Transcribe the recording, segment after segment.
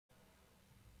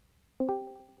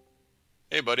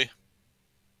Hey, buddy.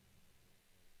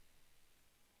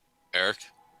 Eric?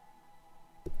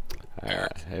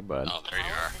 Eric? Hey, bud. Oh, there you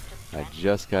are. I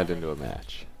just got into a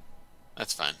match.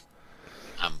 That's fine.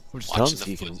 I'm Well, just tell him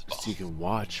watching so the you can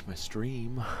watch my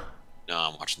stream. No,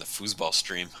 I'm watching the foosball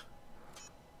stream.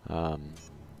 Um,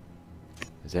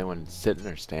 is anyone sitting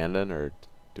or standing or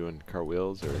doing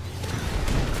cartwheels or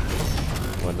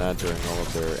whatnot during all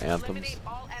of their anthems?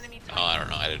 Oh, I don't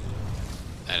know. I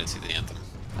didn't see the anthem.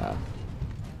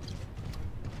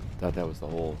 Thought that was the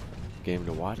whole game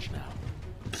to watch now.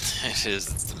 It is.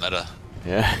 It's the meta.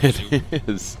 Yeah, it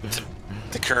is.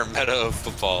 The current meta of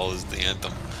football is the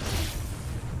anthem.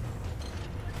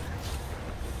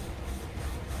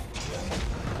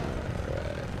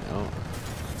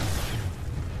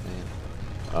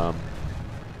 Alright,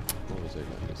 what was I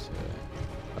going to say?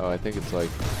 Oh, I think it's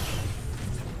like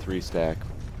 3-stack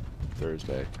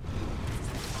Thursday.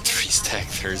 3-stack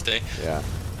Thursday? Yeah.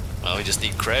 Well, we just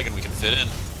need Craig and we can fit in.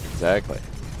 Exactly.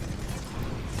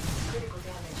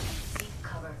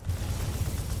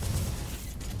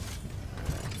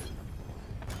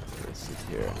 Let's sit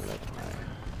here and let my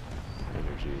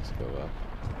energies go up.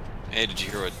 Hey, did you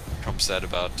hear what Trump said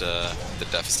about the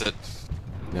deficit?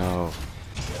 No.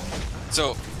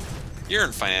 So, you're in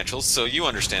financials, so you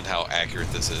understand how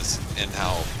accurate this is and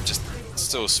how just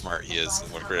so smart he is,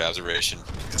 and what a great observation.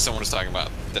 Because someone was talking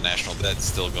about the national debt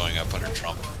still going up under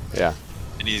Trump. Yeah.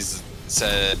 And he's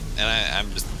said, and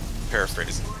I'm just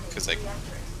paraphrasing because I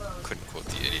couldn't quote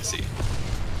the idiocy.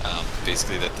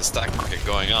 Basically, that the stock market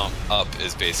going up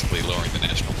is basically lowering the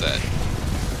national debt.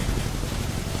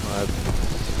 What?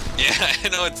 Yeah, I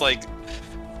know, it's like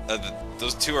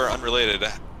those two are unrelated.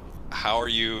 How are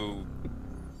you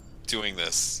doing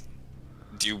this?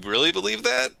 Do you really believe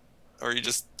that? Or are you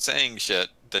just saying shit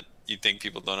that you think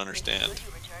people don't understand?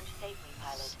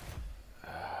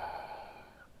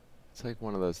 It's like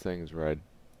one of those things where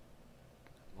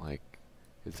like,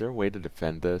 is there a way to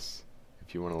defend this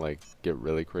if you want to, like, get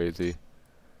really crazy?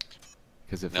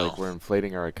 Because if, like, we're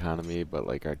inflating our economy, but,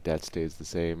 like, our debt stays the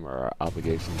same, or our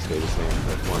obligations stay the same,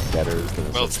 but more debtors,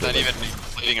 then well, it's not even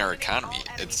inflating our economy.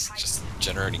 It's just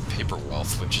generating paper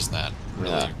wealth, which is not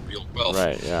really real wealth.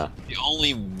 Right, yeah. The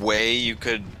only way you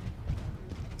could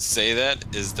say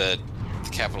that is that the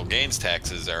capital gains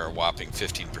taxes are a whopping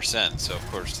 15%, so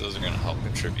of course those are going to help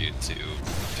contribute to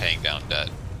paying down debt.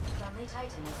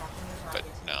 But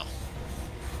no.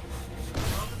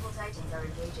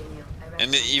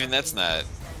 And even that's not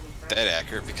that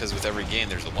accurate, because with every gain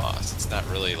there's a loss. It's not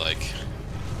really like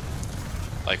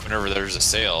whenever there's a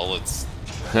sale, it's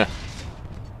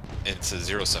a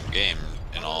zero-sum game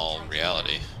in all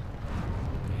reality.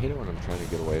 I hate it when I'm trying to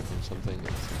get away from something and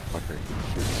some fucker keeps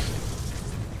shooting at me.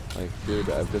 Like, dude,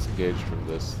 I've disengaged from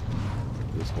this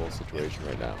whole situation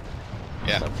right now.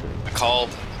 Yeah, I called.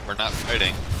 We're not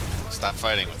fighting. Stop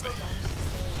fighting with me.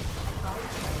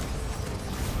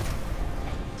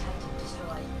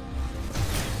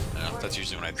 I know, that's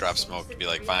usually when I drop smoke to be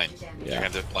like, fine, you're gonna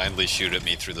have to blindly shoot at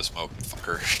me through the smoke,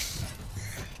 fucker.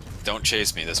 Don't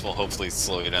chase me, this will hopefully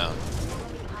slow you down.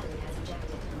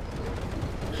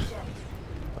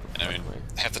 And I mean,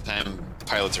 half the time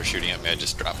pilots are shooting at me, I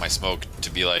just drop my smoke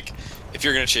to be like, if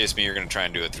you're gonna chase me, you're gonna try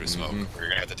and do it through smoke, or you're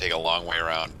gonna have to take a long way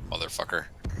around, motherfucker.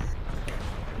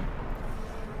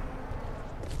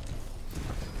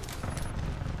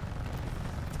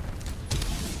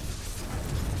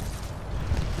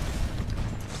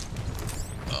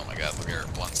 Oh my god, look at her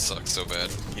blunt sucks so bad.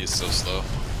 He is so slow.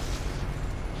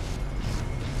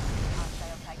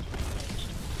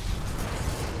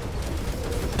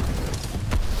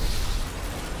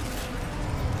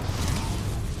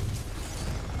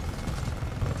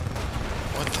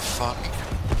 What the fuck?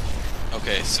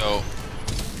 Okay, so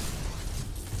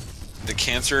the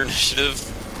cancer initiative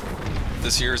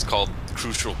this year is called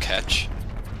Crucial Catch.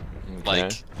 Okay.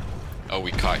 Like, oh,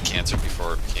 we caught cancer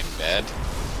before it became bad.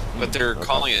 But they're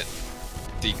calling it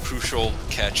the Crucial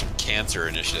Catch Cancer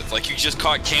Initiative. Like, you just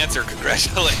caught cancer,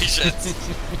 congratulations!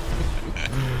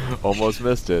 Almost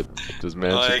missed it. Just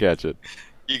managed to catch it.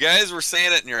 You guys were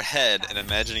saying it in your head and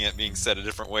imagining it being said a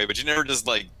different way, but you never just,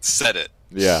 like, said it.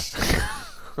 Yeah.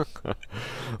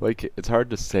 Like, it's hard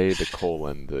to say the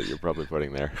colon that you're probably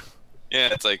putting there. Yeah,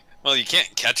 it's like, well, you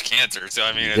can't catch cancer, so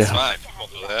I mean, it's fine. People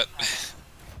know that.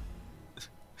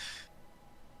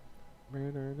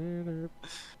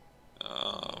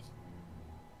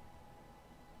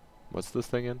 What's this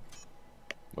thing in?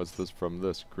 What's this from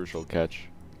this Crucial Catch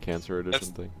Cancer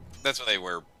Edition thing? That's when they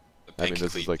wear the pink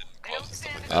this is like... gloves and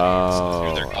stuff like that.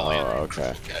 Oh,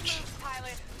 okay. Catch.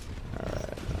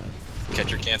 Alright.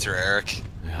 Catch your cancer, Eric.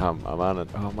 I'm on it.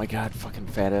 Oh my god, fucking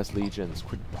fat ass legions!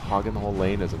 Quit hogging the whole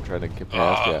lane as I'm trying to get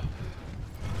past you.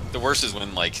 The worst is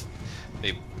when like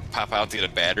they pop out to get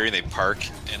a battery, they park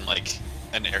in like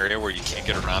an area where you can't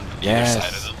get around on either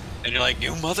side of them, and you're like,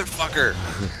 "You motherfucker!"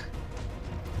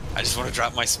 I just want to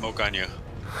drop my smoke on you.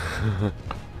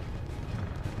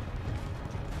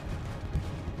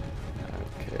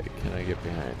 Okay, can I get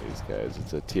behind these guys?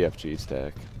 It's a TFG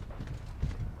stack.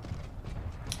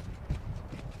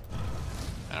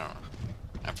 I don't know.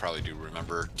 I probably do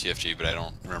remember TFG, but I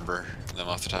don't remember them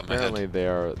off the top of my head. Apparently they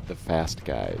are the fast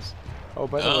guys. Oh,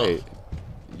 by the way,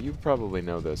 you probably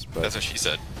know this, but... That's what she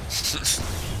said.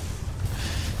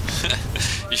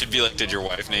 You should be like, did your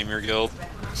wife name your guild?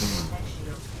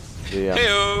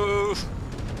 Heyo!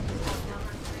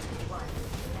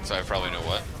 So I probably know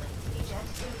what.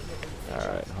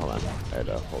 Alright, hold on. I had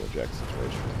a whole eject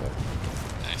situation with that.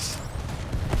 Nice.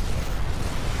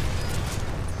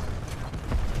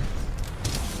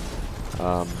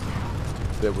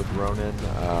 That with Ronin,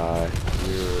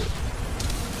 you're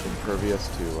impervious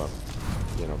to,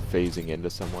 you know, phasing into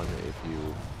someone if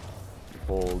you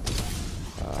hold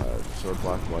sword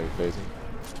block while you're phasing.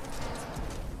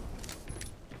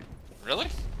 Really?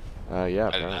 Yeah, I did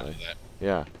not apparently. know that.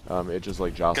 Yeah, it just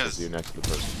like jostles you next to the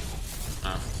person.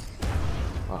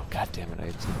 Oh, god damn it!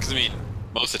 Because I mean,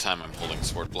 most of the time I'm holding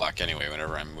sword block anyway.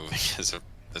 Whenever I'm moving as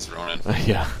Ronin.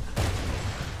 Yeah.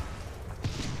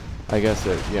 I guess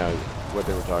that what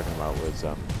they were talking about was you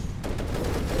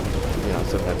know,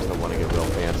 sometimes they'll want to get real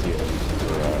fancy and use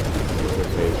for a quick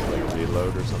phase like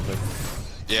reload or something.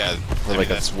 Yeah. Or like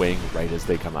a swing right as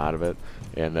they come out of it,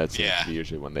 and that's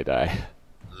usually when they die.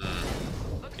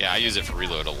 Yeah, I use it for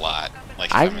reload a lot.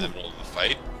 Like if I'm in the middle of a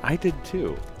fight. I did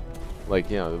too.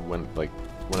 Like, you know, when I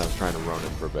was trying to Ronin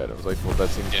for a bit, I was like, well, that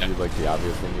seems to be like the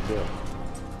obvious thing to do.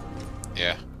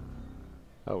 Yeah.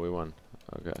 Oh, we won.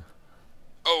 Okay.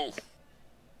 Oh.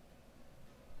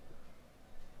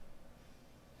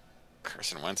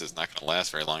 Carson Wentz is not going to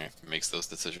last very long if he makes those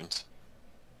decisions.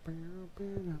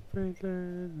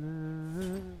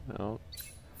 Oh,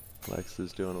 Lex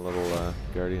is doing a little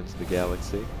Guardians of the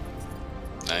Galaxy.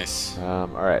 Nice. All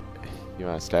right, you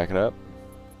want to stack it up?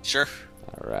 Sure.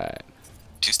 All right.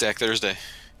 2-stack Thursday.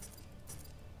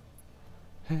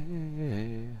 I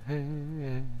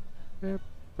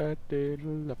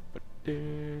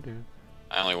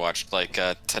only watched like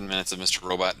 10 minutes of Mr.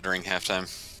 Robot during halftime.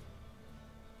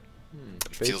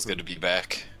 It feels good to be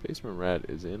back. Basement Rat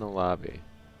is in a lobby.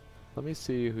 Let me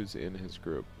see who's in his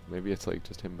group. Maybe it's like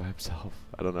just him by himself.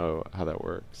 I don't know how that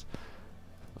works.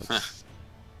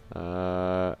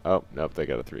 Oh, nope, they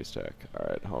got a 3-stack.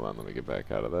 Alright, hold on, let me get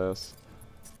back out of this.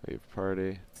 Leave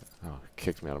party. Oh, it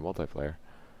kicked me out of multiplayer.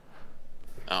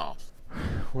 Oh.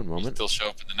 One moment. You still show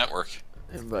up in the network.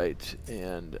 Invite,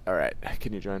 and... Alright,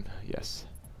 can you join? Yes.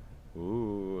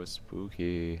 Ooh,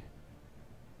 spooky.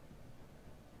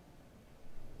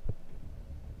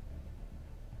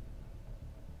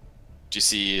 Did you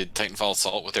see Titanfall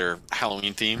Assault with their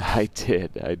Halloween theme? I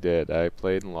did. I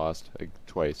played and lost like,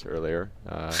 twice earlier.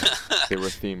 They were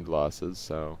themed losses,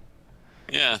 so...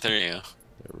 Yeah, there you go.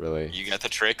 It really... You got the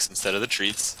tricks instead of the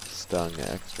treats. Stung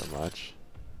extra much.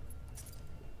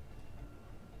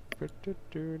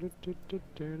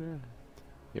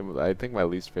 Yeah, I think my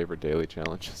least favorite daily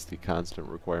challenge is the constant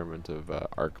requirement of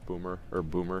arc boomer, or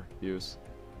boomer use.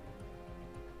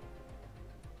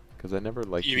 Because I never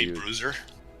like to use... You mean bruiser?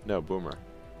 No, boomer.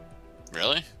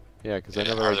 Really? Yeah, because I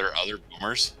never... Are there other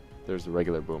boomers? There's the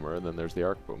regular boomer, and then there's the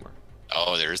arc boomer.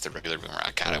 Oh, there is the regular boomer.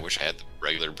 God, I wish I had the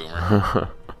regular boomer.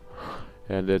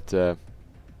 And I'm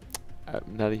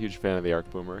not a huge fan of the arc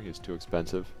boomer. He's too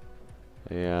expensive.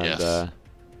 And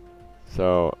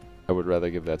so I would rather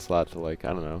give that slot to, like,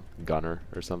 I don't know, Gunner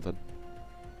or something.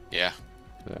 Yeah.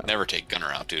 Never take Gunner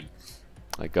out, dude.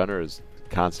 Like, Gunner is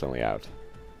constantly out.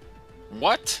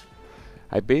 What?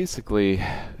 I basically,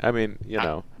 I mean, you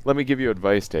know, let me give you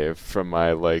advice, Dave, from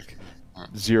my, like,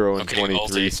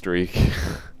 0-23 streak.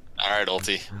 Alright,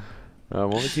 Ulti. What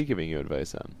was he giving you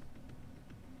advice on?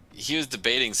 He was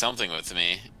debating something with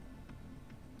me.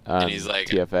 And he's like...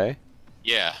 TFA?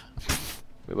 Yeah.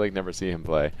 We, like, never see him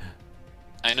play.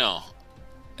 I know.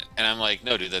 And I'm like,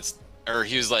 no, dude, that's... Or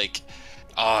he was like,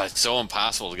 oh, it's so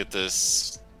impossible to get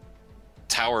this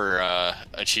tower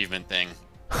achievement thing.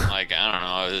 Like, I don't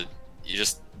know. You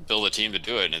just build a team to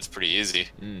do it, and it's pretty easy.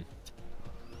 And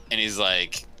he's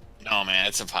like, no, man,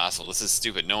 it's impossible. This is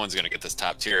stupid. No one's going to get this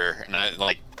top tier. And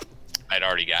I'd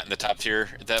already gotten the top tier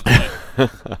at that point.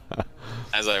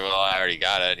 I was like, well, I already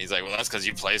got it. And he's like, well, that's because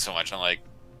you play so much. I'm like,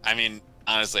 I mean,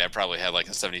 honestly, I probably had like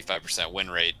a 75% win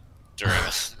rate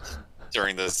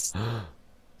during this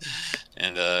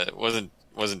and it wasn't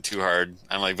too hard.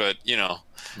 I'm like, but you know,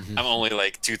 I'm only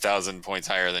like 2,000 points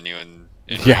higher than you in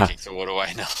Yeah. ranking, so what do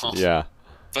I know? Yeah.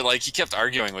 But like he kept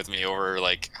arguing with me over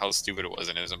like how stupid it was,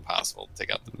 and it was impossible to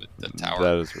take out the tower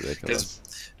That is because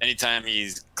ridiculous. anytime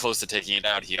he's close to taking it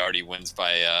out, he already wins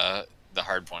by the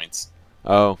hard points.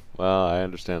 Oh, well, I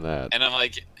understand that. And I'm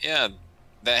like, yeah,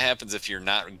 that happens if you're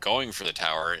not going for the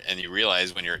tower, and you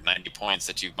realize when you're at 90 points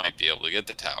that you might be able to get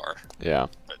the tower. Yeah.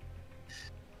 But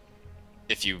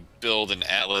if you build an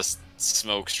Atlas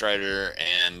Smoke Strider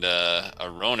and a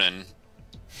Ronin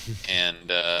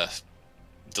and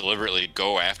deliberately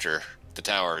go after the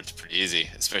tower, it's pretty easy,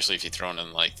 especially if you throw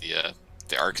in like the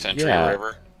arc sentry or Yeah.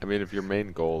 whatever. I mean, if your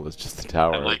main goal is just the I'm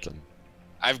tower, like, then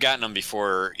I've gotten them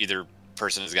before either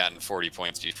person has gotten 40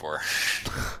 points before.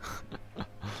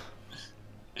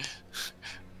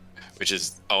 Which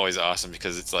is always awesome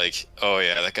because it's like, oh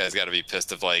yeah, that guy's got to be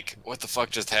pissed of like, what the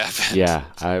fuck just happened? yeah,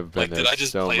 I've been Like, there did I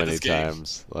just so play many this game?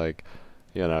 times. Like,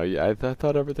 you know, I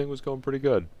thought everything was going pretty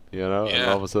good, you know, and all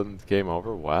Yeah, of a sudden it's game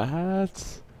over. What?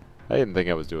 I didn't think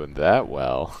I was doing that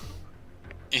well.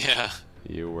 yeah.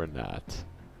 You were not.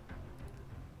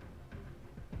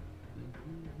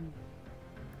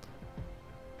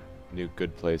 New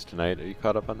Good Place tonight. Are you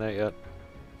caught up on that yet?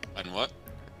 And what?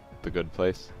 The Good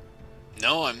Place?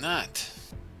 No, I'm not.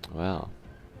 Well,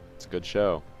 it's a good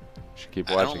show. You should keep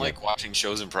I don't watching it. like watching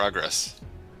shows in progress.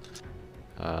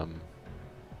 Um,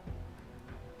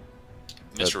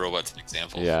 Mr. Robot's an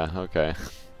example. yeah, okay.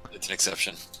 It's an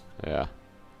exception. Yeah.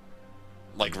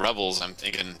 Like Rebels, I'm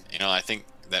thinking, you know, I think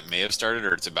that may have started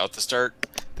or it's about to start.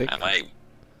 Think, I might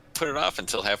put it off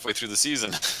until halfway through the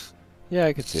season. yeah,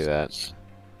 I could see that.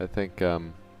 I think, I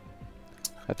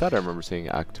thought I remember seeing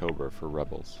October for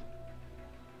Rebels.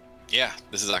 Yeah,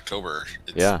 this is October.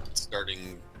 It's Yeah.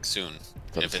 starting soon.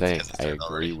 That's what I'm If it saying. hasn't I started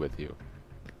agree already. with you.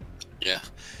 Yeah.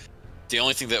 The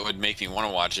only thing that would make me want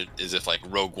to watch it is if like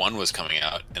Rogue One was coming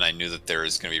out and I knew that there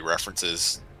was going to be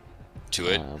references to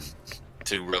it, Um,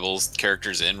 to Rebels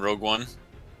characters in Rogue One.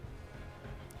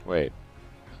 wait,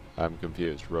 I'm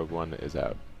confused. Rogue One is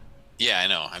out. Yeah, I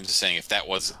know. I'm just saying if that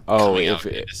was Oh, coming if out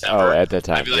in it, December, at that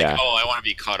time, I'd be like, yeah. oh, I want to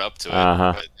be caught up to it.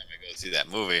 Uh-huh. But I'm gonna go see that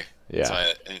movie. Yeah.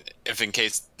 So if in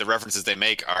case the references they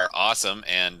make are awesome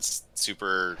and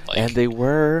super like, And they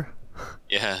were.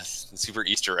 yeah, super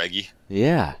Easter eggy.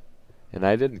 Yeah. And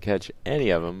I didn't catch any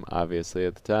of them, obviously,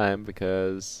 at the time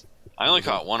because. I only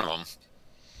caught one of them,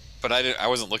 but I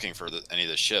wasn't looking for any of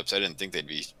the ships. I didn't think they'd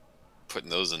be putting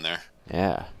those in there.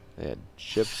 Yeah. They had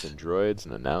ships and droids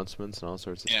and announcements and all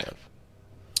sorts of Yeah. stuff.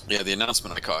 Yeah, the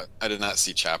announcement I caught. I did not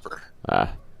see Chopper.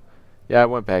 Ah. Yeah, I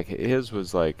went back. His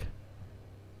was like.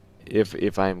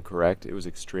 If I am correct, it was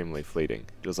extremely fleeting.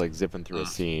 It was like zipping through a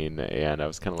scene, and I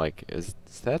was kind of like, is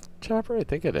that Chopper? I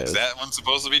think it is. Is that one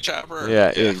supposed to be Chopper? Yeah,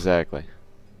 exactly.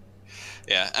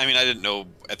 Yeah, I mean, I didn't know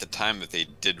at the time that they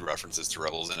did references to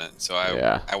Rebels in it, so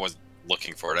Yeah. I wasn't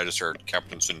looking for it. I just heard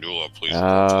Captain Syndulla, please Oh.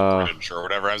 report to the bridge or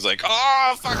whatever. I was like,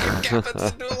 oh, fucking Captain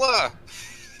Syndulla!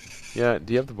 Yeah,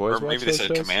 do you have the boys Or watch maybe they those said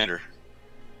shows? Commander.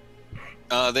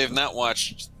 They have not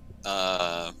watched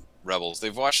Rebels.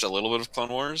 They've watched a little bit of Clone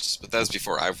Wars, but that was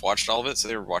before I've watched all of it, so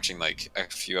they were watching like a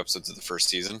few episodes of the first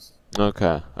season.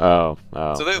 Okay. Oh,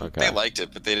 So they okay. liked it,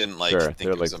 but they didn't like Sure, think they're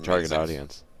it like was the target amazing.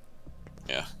 audience.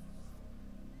 Yeah.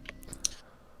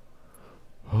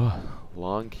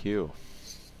 Long queue.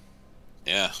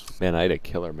 Yeah. Man, I had a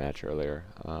killer match earlier.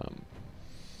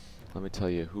 Let me tell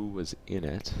you who was in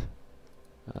it.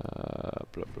 Blah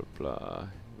blah blah.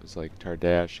 It was like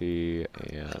Tardashi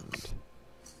and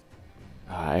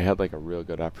I had like a real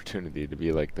good opportunity to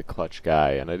be like the clutch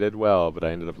guy, and I did well, but I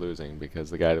ended up losing because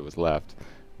the guy that was left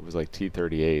was like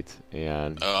T38,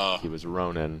 and Oh. he was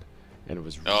Ronin, and it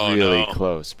was Oh, really no.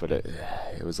 close, but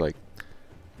it was like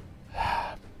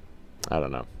I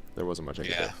don't know. There wasn't much I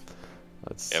could do. Yeah.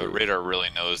 Let's Yeah, see. but Radar really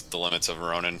knows the limits of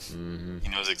Ronin. hmm He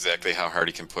knows exactly how hard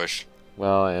he can push.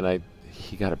 Well, and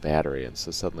he got a battery, and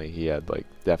so suddenly he had like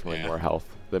definitely Yeah. more health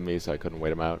than me, so I couldn't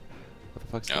wait him out. What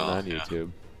the fuck's going Oh, on, yeah.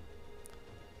 YouTube?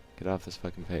 Get off this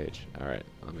fucking page. Alright,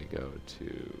 let me go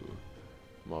to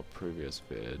my previous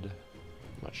vid,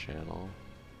 my channel.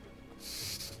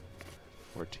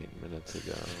 14 minutes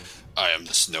ago. I am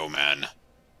the snowman.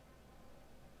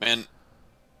 Man,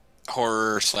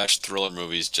 horror/thriller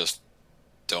movies just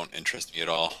don't interest me at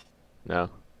all. No?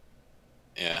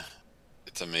 Yeah.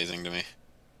 It's amazing to me.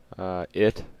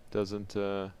 It doesn't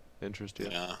interest you?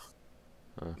 Yeah.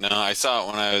 Huh. No, I saw it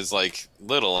when I was like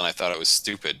little and I thought it was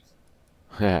stupid.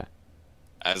 Yeah.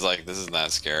 I was like, this is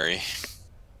not scary.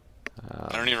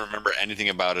 I don't even remember anything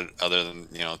about it other than,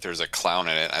 you know, there's a clown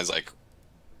in it. I was like,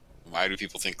 Why do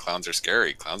people think clowns are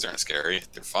scary? Clowns aren't scary.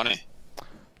 They're funny.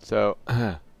 So,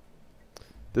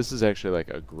 this is actually like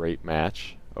a great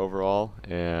match overall,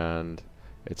 and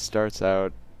it starts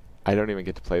out. I don't even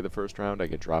get to play the first round. I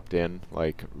get dropped in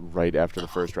like right after the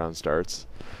first round starts,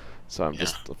 so I'm Yeah.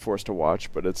 just forced to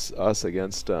watch. But it's us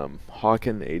against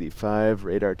Hawken 85,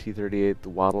 Radar T38, the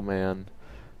Waddle Man,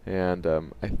 and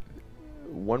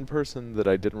one person that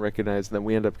I didn't recognize. And then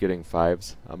we end up getting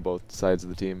fives on both sides of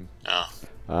the team, Oh.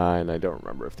 and I don't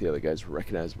remember if the other guys were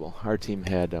recognizable. Our team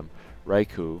had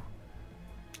Raikou.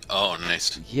 Oh,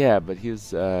 nice. Yeah, but he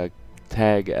was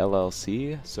Tag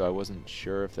LLC, so I wasn't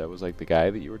sure if that was like the guy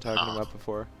that you were talking about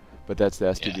before. But that's the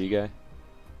STD guy?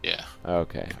 Yeah.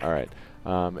 Okay, alright.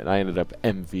 And I ended up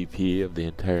MVP of the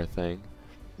entire thing.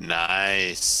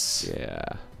 Nice. Yeah.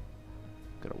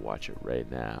 I'm gonna watch it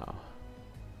right now.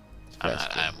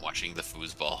 I'm watching the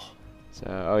foosball. So,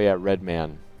 oh yeah, Red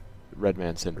Man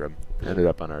Syndrome ended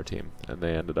up on our team, and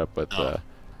they ended up with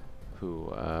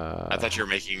who? I thought you were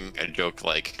making a joke,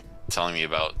 like telling me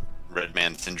about Red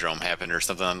Man Syndrome happened or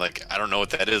something. I'm like, I don't know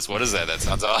what that is. What is that? That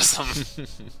sounds awesome.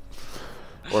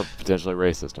 Or potentially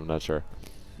racist. I'm not sure.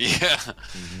 Yeah.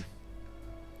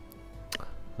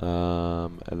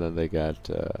 And then they got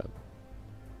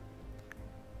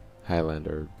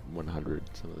Highlander 100,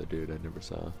 some other dude I never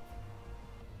saw.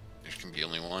 There can be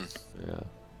only one. Yeah.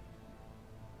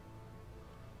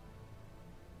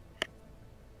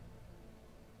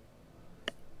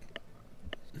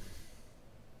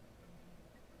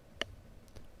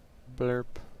 Blurp.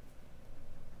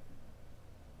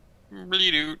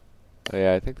 Bleed. Oh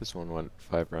yeah, I think this one went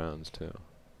 5 rounds too.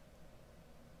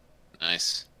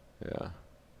 Nice. Yeah.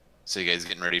 So you guys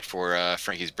getting ready for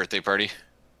Frankie's birthday party?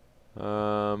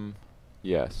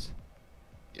 Yes.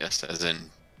 Yes, as in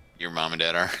your mom and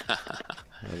dad are.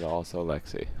 And also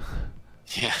Lexi.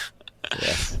 Yeah.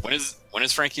 Yes. When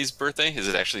is Frankie's birthday? Is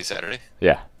it actually Saturday?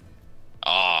 Yeah.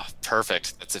 Ah,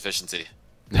 perfect. That's efficiency.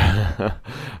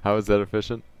 How is that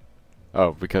efficient?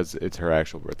 Oh, because it's her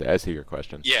actual birthday. I see your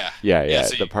question. Yeah. Yeah.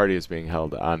 So The party is being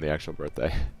held on the actual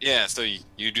birthday. Yeah, so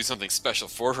you do something special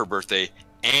for her birthday,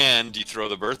 and you throw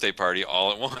the birthday party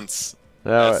all at once.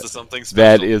 No, That's the something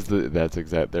special. that's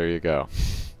exact. There you go.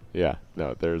 Yeah.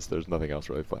 No, there's nothing else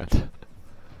really planned.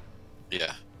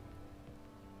 Yeah.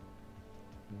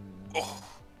 Oh,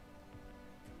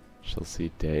 She'll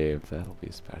see Dave. That'll be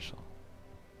special.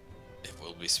 it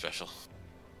will be special.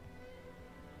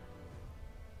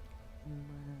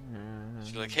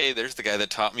 She's like, hey, there's the guy that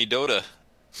taught me Dota.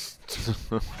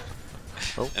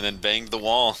 Oh. And then banged the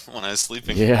wall when I was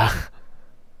sleeping. Yeah.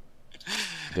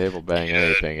 Dave will bang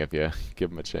anything if you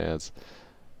give him a chance.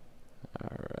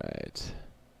 Alright.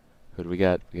 Who do we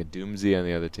got? We got Doomsy on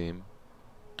the other team.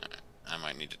 I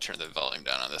might need to turn the volume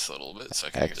down on this a little bit so I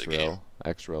can hear the game.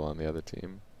 X-Rill on the other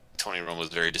team. Tony Rome was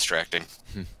very distracting.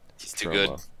 He's too Promo.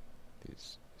 good.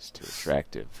 He's too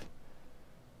attractive.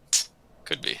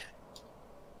 Could be.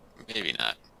 Maybe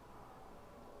not.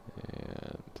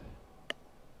 And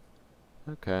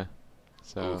okay.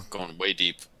 So Ooh, going way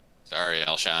deep. Sorry,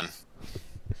 Alshon.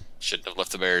 Shouldn't have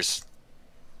left the Bears.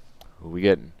 who we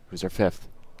getting? Who's our 5th?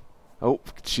 Oh,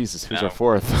 Jesus, who's No. our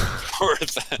 4th?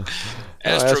 Fourth. Astrogate.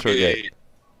 Astrogate.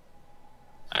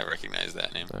 I recognize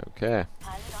that name. Okay.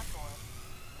 Pilot on board.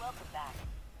 Welcome back.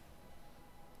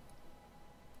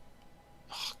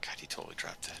 Oh god, he totally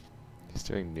dropped that. He's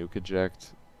doing nuke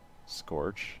eject,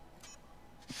 scorch.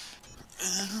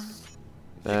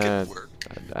 It could work.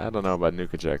 I don't know about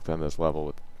nuke eject on this level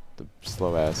with the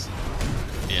slow ass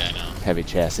Yeah, I know. heavy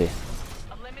chassis.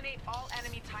 Eliminate all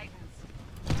enemy titans.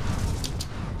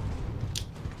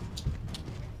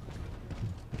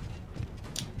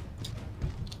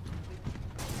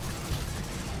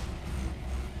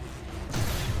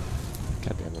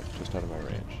 God damn it, just out of my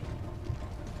range.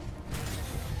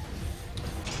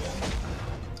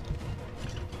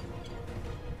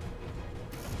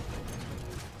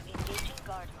 Engaging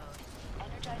guard mode.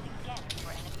 Energizing scanner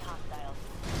for enemy hostiles.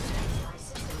 Our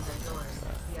systems are yours.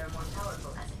 We are more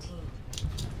powerful as a team.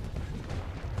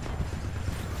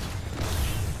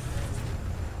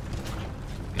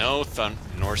 No,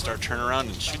 North Star, turn around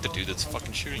and shoot the dude that's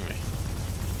fucking shooting me.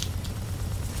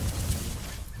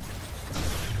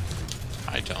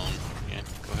 I don't. Yeah,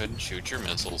 go ahead and shoot your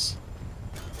missiles.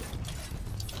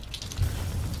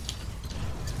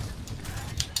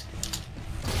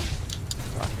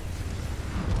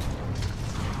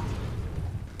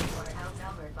 We are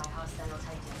outnumbered by hostile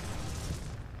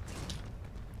titans.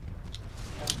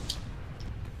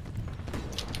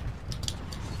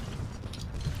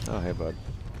 Oh, hey, bud.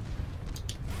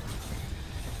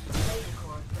 Laser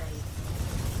core ready.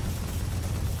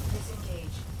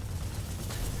 Disengage.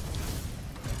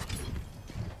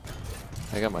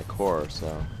 got my core, so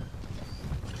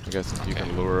I guess if you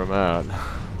can lure him out.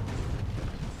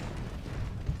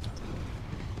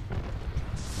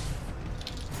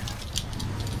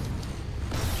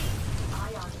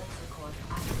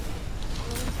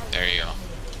 There you go.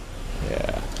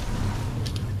 Yeah.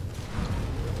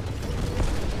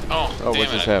 Oh, Oh, damn what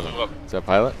it, just I happened? blew up. Is that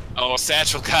pilot? Oh,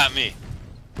 Satchel got me.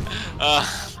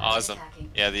 Awesome.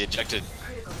 Yeah, the ejected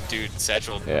dude,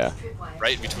 Satchel, Yeah.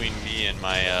 right between me and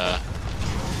my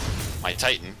my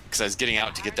Titan, because I was getting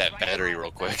out to get that battery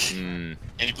real quick, Mm.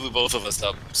 and he blew both of us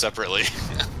up separately. You're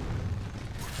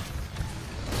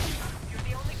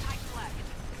the only Titan left.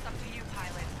 It's up to you,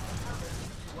 pilot.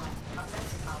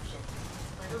 Offensive option.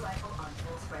 Splitter rifle on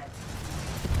full spread.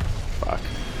 Fuck.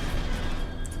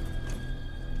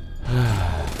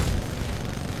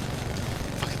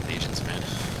 Fucking legions, man.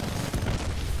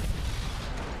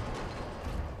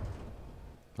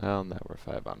 Well, now we're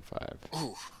 5 on 5.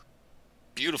 Ooh,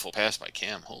 beautiful pass by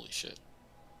Cam. Holy shit.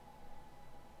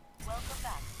 Welcome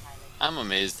back, pilot. I'm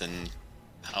amazed in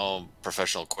how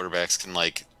professional quarterbacks can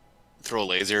like throw a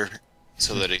laser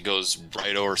so that it goes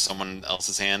right over someone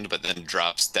else's hand, but then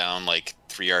drops down like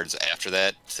 3 yards after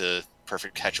that to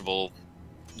perfect catchable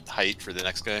height for the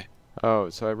next guy. Oh,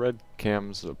 so I read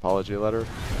Cam's apology letter. I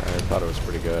thought it was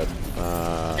pretty good.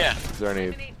 Yeah. Is there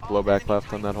any blowback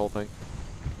left on that whole thing?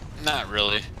 Not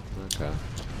really. Okay.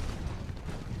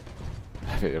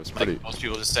 I mean, it was pretty. Like most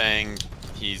people just saying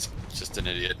he's just an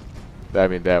idiot. I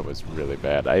mean, that was really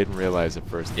bad. I didn't realize at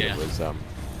first that Yeah. it was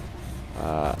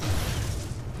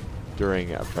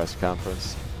during a press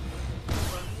conference. We're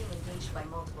being engaged by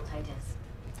multiple Titans.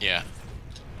 Yeah.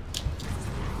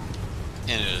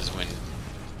 And it was when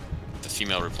the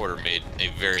female reporter made a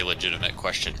very legitimate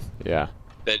question Yeah.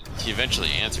 that he eventually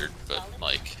answered, but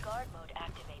like, Guard mode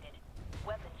activated.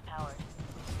 Weapons powered.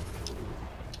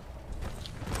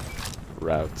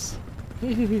 Routes.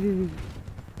 it's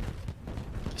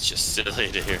just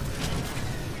silly to hear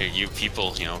you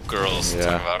people, you know, girls Yeah.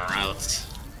 talk about routes.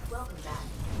 Welcome back.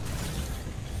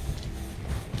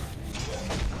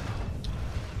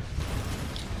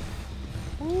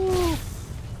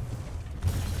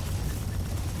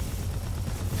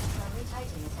 Friendly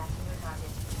Titan attacking your target.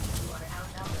 You are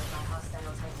outnumbered by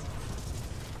hostile Titans.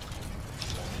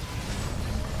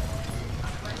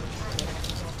 Friendly Titan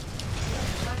has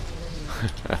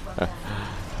ejected.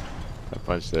 I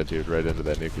punched that dude right into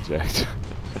that nuke eject.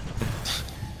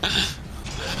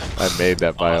 I made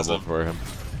that viable Awesome. for him.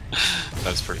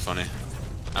 That's pretty funny.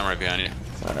 I'm right behind you.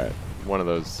 Alright. One of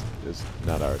those is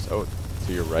not ours. Oh,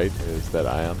 to your right is that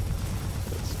ion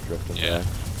that's drifting Yeah. back.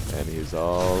 And he's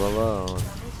all alone.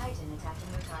 Friendly Titan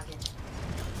attacking your target.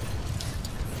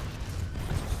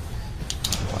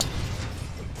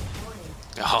 Warning.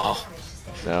 Oh, Damage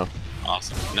sustained. No?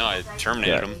 awesome. No, I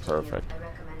terminated Yeah. him, Perfect. I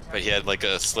recommend but he had like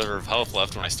a sliver of health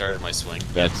left when I started my swing.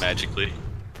 That's- Magically.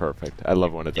 Perfect. I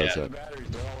love when it does Yeah. that.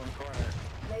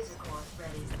 laser core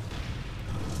ready.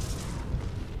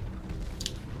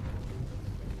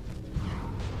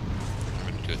 I'm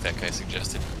gonna do what that guy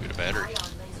suggested. Boot a battery. Ion laser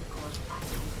core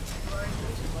activated. You are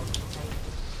engaging multiple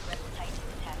Titans. Rebel Titan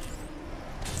attacking.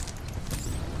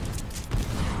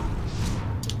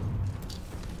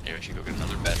 Maybe I should go get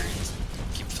another battery and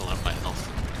keep filling up my health.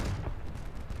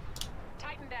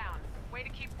 Titan down. Way to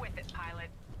keep with it, pilot.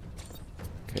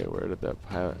 Okay, where did that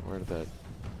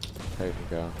Titan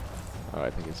go? Oh, I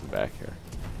think he's in back here.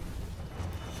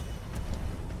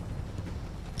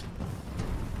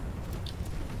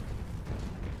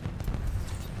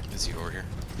 Is he over here?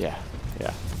 Yeah,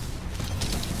 yeah.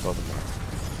 Both of them.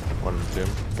 One of them's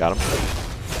doomed. Got him.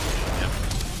 Yep.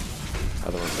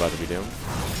 Other one's about to be doomed.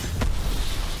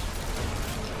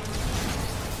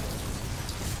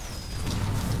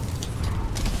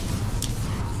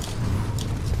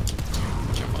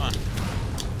 Jump on.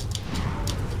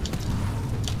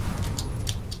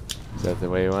 Is that the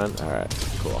way you went? Alright,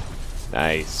 cool.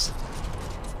 Nice.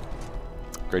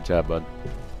 Great job, bud.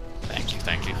 Thank you,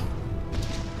 thank you.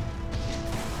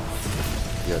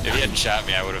 Good. If he hadn't shot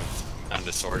me, I would have done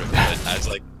the sword of it. I was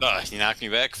like, ugh, you knocked me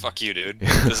back? Fuck you, dude.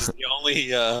 This is the only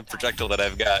projectile that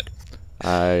I've got.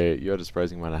 You had a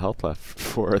surprising amount of health left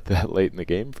for it that late in the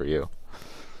game for you.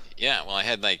 Yeah, well, I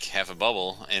had like half a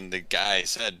bubble, and the guy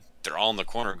said, they're all in the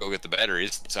corner, go get the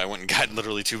batteries. So I went and got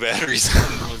literally 2 batteries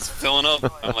and was filling up.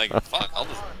 I'm like, fuck, I'll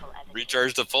just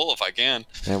recharge to full if I can.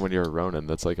 And when you're a Ronin,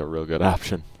 that's like a real good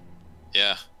option.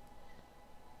 Yeah.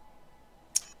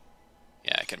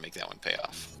 Yeah, I can make that one pay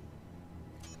off.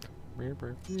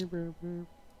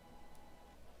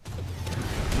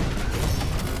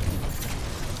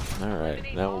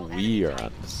 Alright, now we are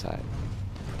on the side.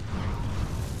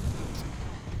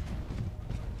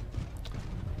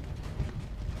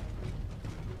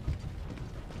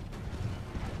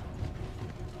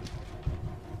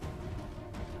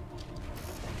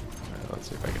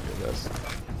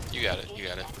 You got it. You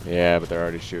got it. Yeah, but they're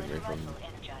already shooting me from. Rifle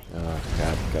energized. Oh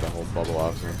god, got a whole bubble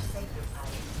off me. Safe your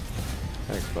pilot.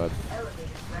 Thanks, bud. Elevator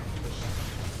threat condition.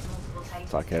 Multiple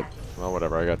Titans Fuck it. attacking. Well,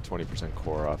 whatever. I got 20%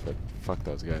 core off it. Fuck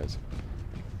those guys.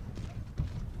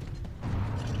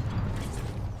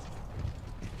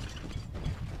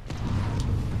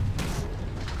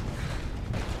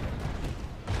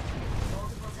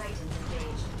 Multiple Titans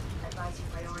engaged. Advise you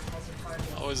prioritize your target.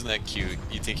 Oh, isn't that cute?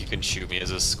 You think you can shoot me as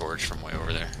a Scorch from way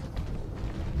over there?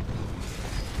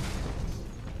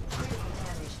 Critical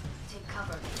damage. Take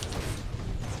cover.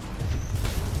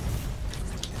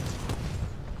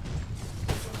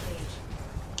 Disengage.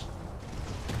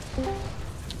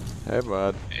 Hey,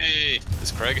 bud. Hey, this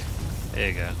is Craig. There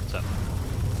you go. What's up?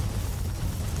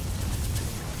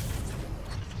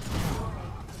 Warning.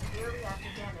 Severe reactor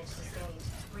damage sustained.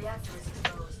 Reactor is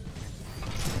exposed.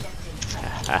 Ejecting.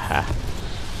 Haha.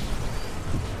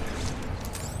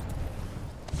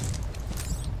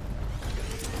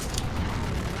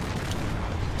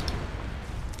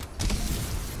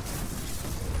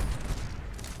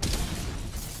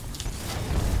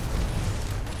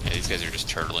 Yeah, these guys are just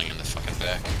turtling in the fucking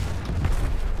back.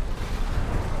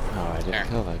 Oh, I didn't There.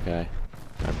 kill that guy.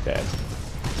 I'm dead.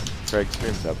 Craig,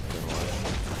 streams up if you want.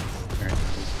 Alright.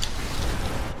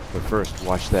 But first,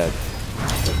 watch that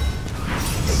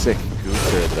sick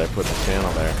gooser that I put in the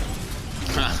channel there.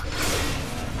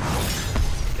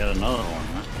 Got another one,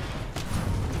 huh?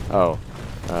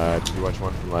 Oh, did you watch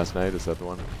one from last night? Is that the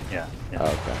one? Yeah. Yeah. Oh,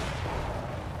 okay.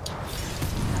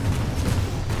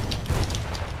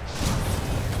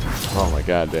 Oh my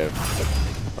god, Dave.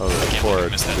 Oh, I the can't poor believe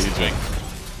I missed that Legion. swing.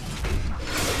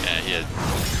 Yeah,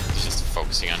 he's just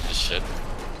focusing on his shit.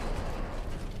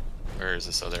 Where is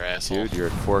this other asshole? Dude, you're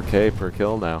at 4K per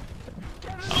kill now.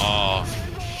 Oh,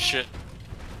 shit.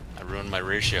 I ruined my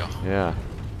ratio. Yeah.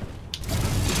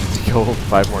 Kill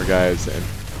 5 more guys and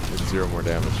 0 more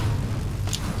damage.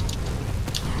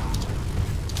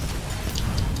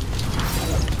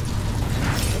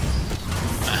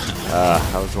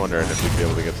 I was wondering if you'd be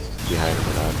able to get behind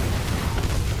him or not.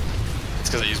 It's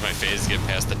because I used my phase to get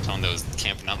past the tone that was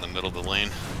camping out in the middle of the lane.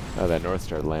 Oh, that North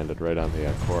Star landed right on the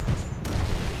core.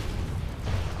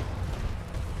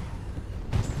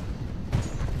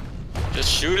 Just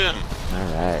shoot him.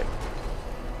 Alright.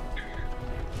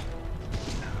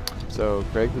 So,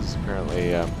 Craig, this is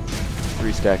apparently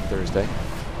 3-stack Thursday.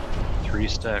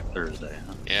 3-stack Thursday,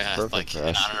 huh? Yeah, Perfect like for in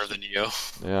us. honor of the Neo.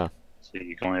 Yeah. So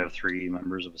you can only have 3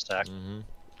 members of a stack? Mm-hmm.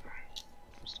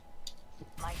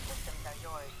 My systems are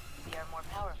yours. We are more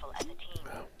powerful as a team.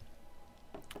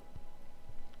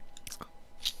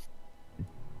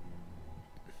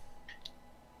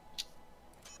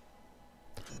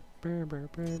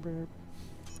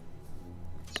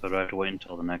 So do I have to wait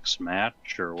until the next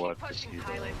match, or what? To see the...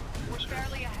 We're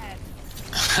fairly ahead.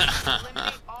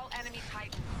 Eliminate all enemy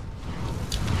Titans.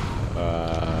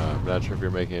 I'm not sure if you're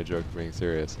making a joke or being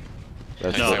serious.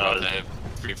 That's, No, the, no, the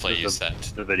replay you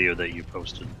sent. the video that you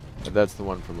posted. that's the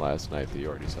one from last night that you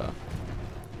already saw. It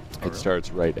really?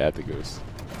 starts right at the goose.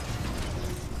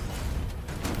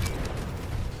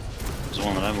 The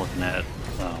one that I'm looking at,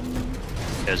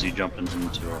 as you jump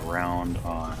into a round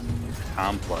on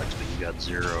Complex, but you got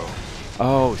 0.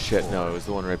 Oh shit, no, it was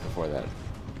the one right before that.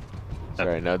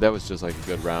 Sorry, no, that was just like a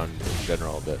good round in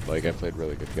general, but like I played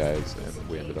really good guys and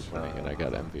we ended up winning and I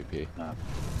got MVP. It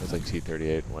was like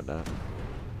T38 and whatnot.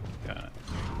 Got it.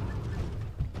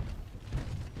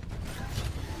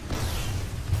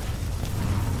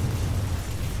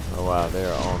 Oh wow,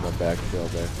 they're all in the backfield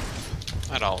there.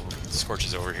 Not all of them. Scorch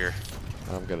is over here.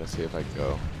 I'm gonna see if I can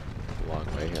go a long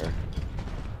way here.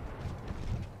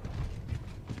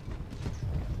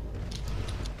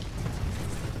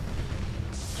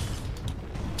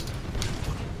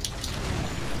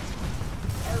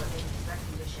 Elevated threat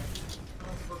condition.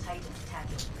 Multiple Titans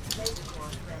attacking. Laser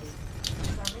core ready.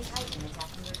 Friendly Titan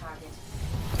attacking your target.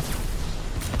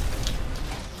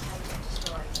 Titan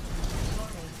destroyed.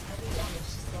 Warning, heavy damage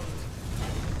sustained.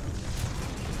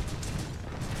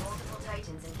 Multiple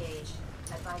Titans engaged.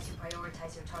 Advise you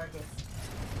prioritize your targets.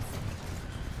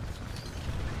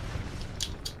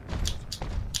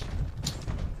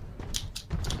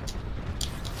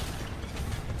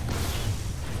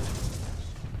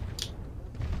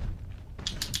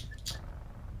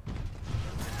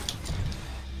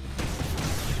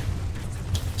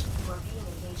 You are being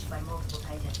engaged by multiple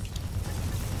Titans.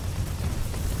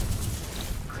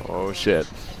 Oh shit.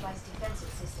 Advise defensive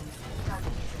systems.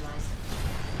 Target neutralized.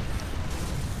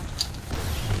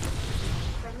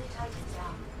 Friendly Titan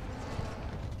down.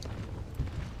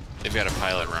 They've got a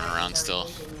pilot running around still.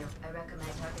 I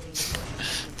recommend targeting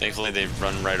the Thankfully, they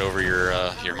run right over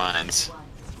your mines.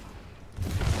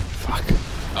 Fuck.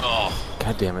 Oh,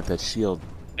 God damn it, that shield.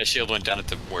 that shield went down at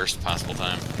the worst possible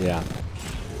time. Yeah.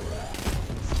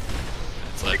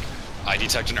 It's like, I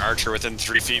detect an archer within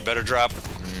 3 feet, better drop.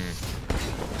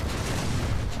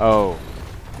 Oh.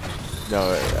 No,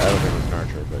 I don't think it was an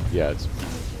archer, but yeah, it's...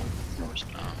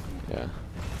 Oh, Yeah.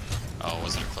 oh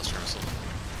was it a cluster missile?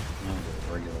 No,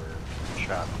 the regular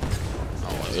shot.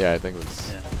 Oh, was it? Yeah, I think it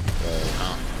was... Yeah.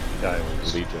 Oh. Guy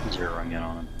was Legion. zeroing in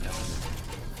on him.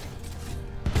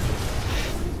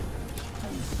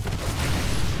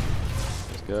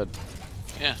 It's good.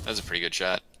 Yeah, that was a pretty good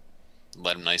shot.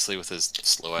 Led him nicely with his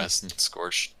slow ass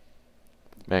scorch.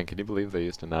 Man, can you believe they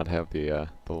used to not have the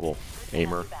little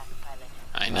aimer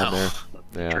I on know. there?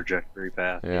 The Yeah. trajectory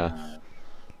path. Yeah. I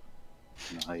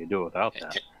don't know how you do it without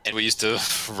that. And we used to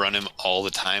run him all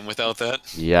the time without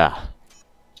that. Yeah.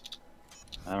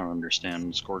 I don't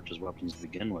understand Scorch's weapons to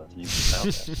begin with, and he's without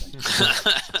that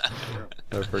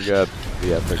thing. I forgot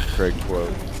the epic Craig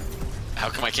quote. How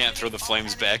come I can't throw the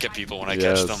flames back at people when I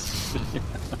Yes. catch them?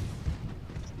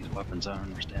 These weapons, I don't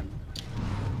understand.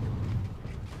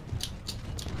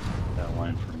 That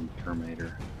line from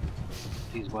Terminator.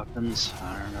 These weapons,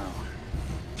 I don't know.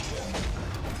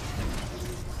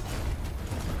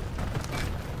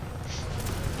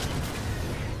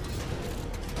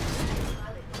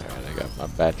 Alright, I got my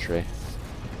battery.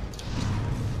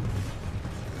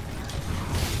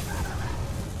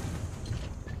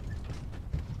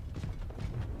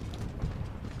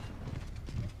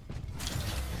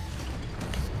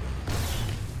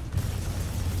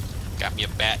 Got me a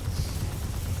bat.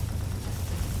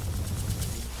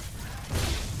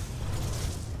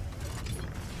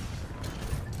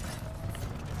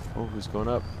 Oh, who's going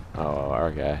up? Oh,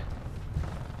 our guy.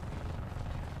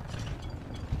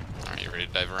 Are you ready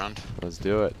to dive around? Let's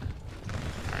do it.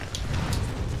 Alright.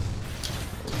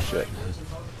 Oh shit.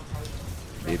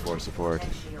 Need more support.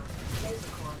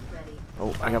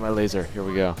 Oh, I got my laser. Here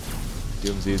we go.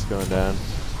 Doomsy's going down.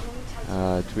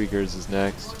 Tweakers is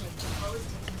next.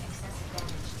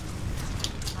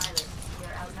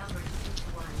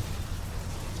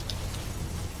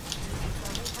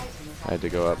 I had to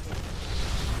go up.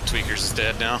 Tweakers is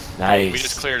dead now. Nice. We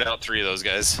just cleared out 3 of those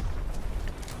guys.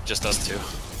 Just us 2.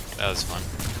 That was fun.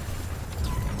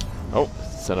 Oh,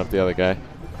 sent up the other guy.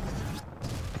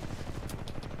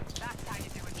 That's how you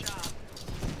do a job.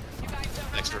 You guys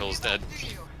don't know Next where riddle is you are, dead. do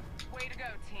you? Way to go,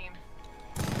 team.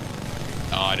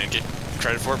 Oh, I didn't get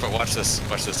credit for it, but watch this.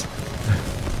 Watch this.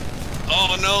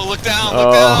 Oh no, look down,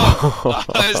 Oh. look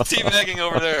down! I was teabagging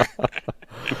over there.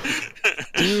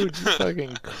 Dude, you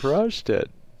fucking crushed it.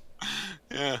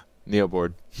 Yeah. Neo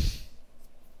board.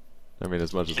 I mean,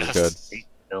 as much as we Yes. could. 8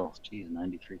 kills, geez,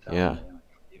 93,000 Yeah. damage.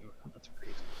 That's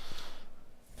crazy.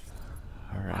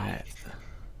 Alright.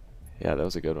 Yeah, that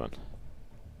was a good one.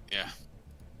 Yeah.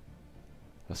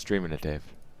 I was streaming it, Dave.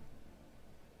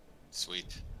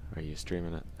 Sweet. Are you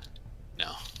streaming it?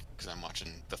 No, because I'm watching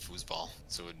the foosball,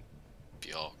 so it would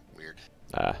be all weird.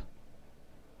 Ah.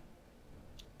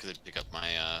 Because it'd pick up my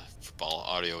football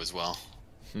audio as well.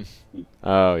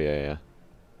 Oh, yeah,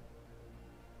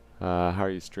 yeah. How are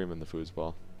you streaming the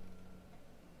foosball?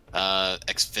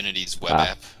 Xfinity's web Ah.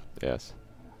 app. Yes.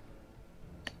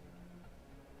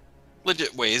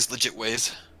 Legit ways, legit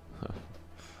ways.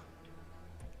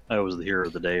 I was the hero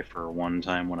of the day for one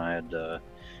time when I had to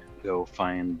go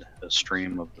find a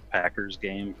stream of the Packers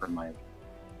game for my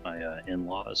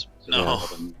in-laws. No. They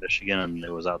live in Michigan, and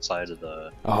it was outside of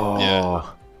the, Oh. Yeah.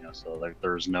 so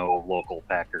there's no local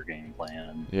Packer game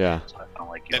playing. Yeah. So I found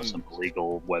like And- some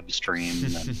illegal web stream.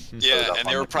 And put it Yeah, up and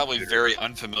on they were the probably computer. very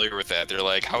unfamiliar with that. They're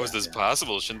like, how is this Yeah.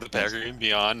 possible? Shouldn't the Packer game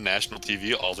be on national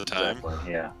TV all the time?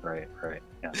 Exactly. Yeah, right.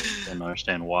 Yeah. Didn't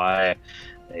understand why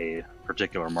a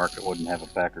particular market wouldn't have a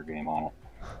Packer game on it.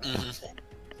 Mhm.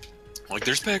 Like,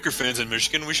 there's Packer fans in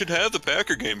Michigan. We should have the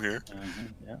Packer game here.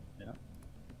 Yeah.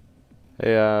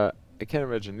 Hey, I can't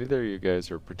imagine neither of you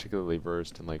guys are particularly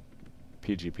versed in, like,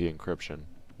 PGP encryption,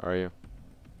 are you?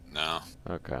 No.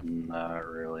 Okay. Not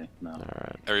really. No.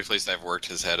 Alright. Every place I've worked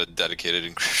has had a dedicated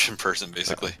encryption person,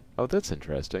 basically. Oh, that's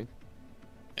interesting.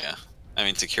 Yeah. I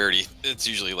mean, security. It's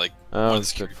usually like Oh, one could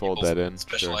security fold people that in. Sure.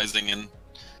 specializing in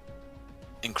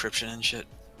encryption and shit.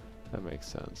 That makes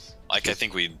sense. Like, I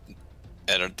think we,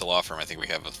 at the law firm, I think we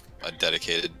have a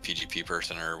dedicated PGP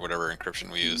person or whatever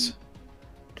encryption we use.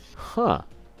 Huh.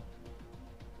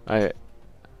 Because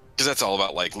that's all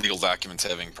about, like, legal documents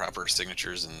having proper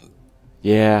signatures and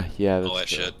Yeah, that's all that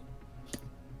true. shit.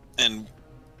 And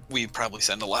we probably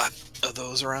send a lot of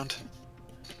those around.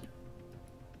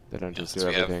 They don't just Yes, do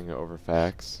we have- everything over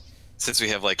fax. Since we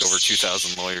have like over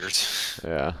 2,000 lawyers.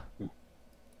 Yeah.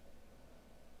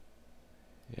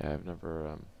 Yeah, I've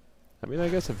never, I mean, I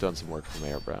guess I've done some work for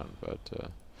Mayor Brown, but,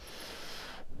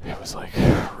 it was like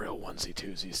real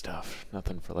onesie-twosie stuff.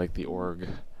 Nothing for like the org.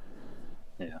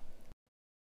 Yeah.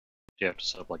 Do you have to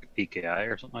set up like a PKI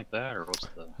or something like that, or what's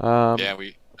the Yeah,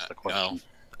 we. what's the No. question?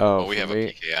 Oh, Well, we for have me?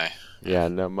 a PKI. Yeah,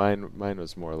 no, mine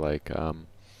was more like,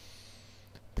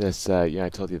 this, I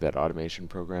told you that automation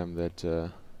program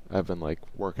that, I've been like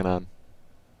working on,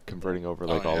 converting over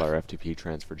like all yeah. our FTP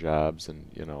transfer jobs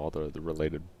and, all the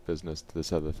related business to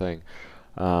this other thing.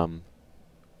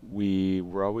 We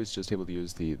were always just able to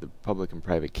use the public and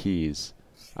private keys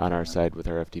on our side with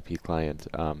our FTP client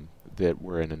that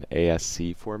were in an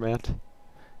ASC format.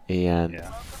 And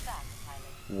Yeah.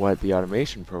 what the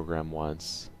automation program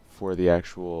wants for the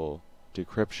actual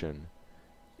decryption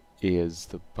is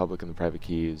the public and the private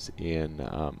keys in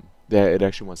that it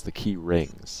actually wants the key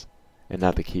rings and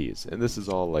not the keys. And this is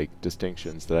all like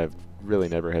distinctions that I've really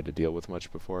never had to deal with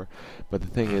much before. But the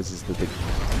thing is that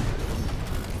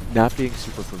not being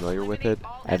super familiar with it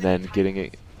and then getting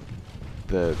it,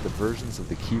 the versions of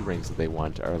the key rings that they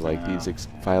want are like these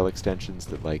file extensions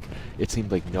that like it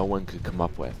seemed like no one could come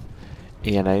up with.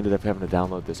 And I ended up having to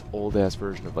download this old ass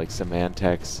version of like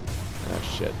Symantec's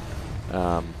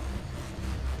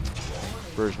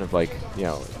version of like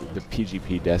the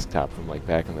PGP desktop from like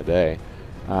back in the day,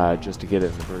 just to get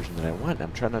it in the version that I want.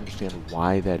 I'm trying to understand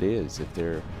why that is.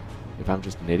 If I'm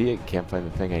just an idiot and can't find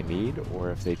the thing I need,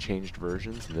 or if they changed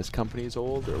versions and this company is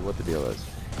old, or what the deal is.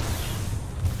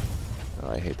 Oh,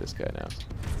 I hate this guy now.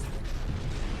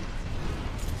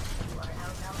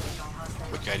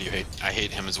 What guy do you hate? I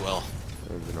hate him as well.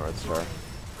 There's the North Star.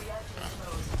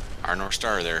 Our North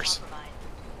Star or theirs?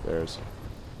 There's.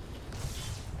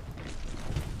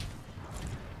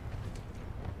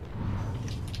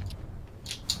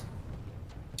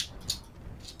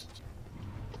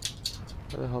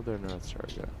 Where the hell did our North Star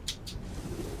go?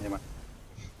 Am I-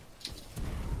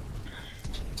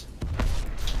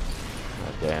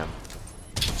 Oh, damn.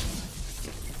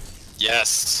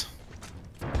 Yes.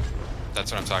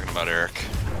 That's what I'm talking about, Eric.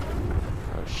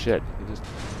 Oh shit, he just...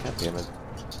 God damn it.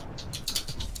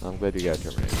 I'm glad you got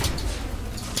terminated.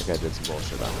 That guy did some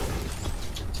bullshit on it.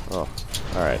 Oh,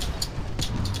 alright.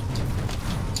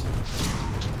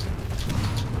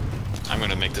 I'm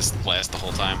gonna make this last the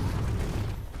whole time.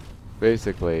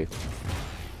 Basically...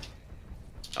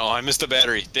 Oh, I missed a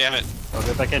battery. Damn it. Oh,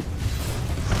 get back in.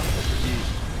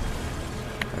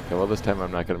 Okay, well this time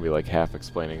I'm not gonna be like half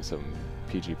explaining some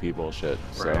PGP bullshit,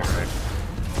 so... Right.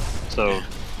 So,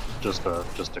 just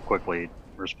to quickly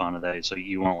respond to that, so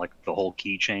you want like the whole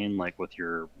keychain, like with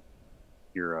your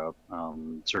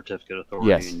certificate authority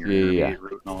Yes, and your yeah. intermediate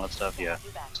root and all that stuff, yeah.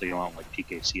 So you want like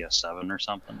PKCS7 or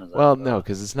something? Is that Well, no,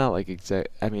 because it's not like exact...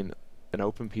 I mean, an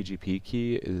open PGP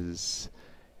key is...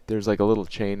 There's like a little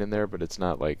chain in there, but it's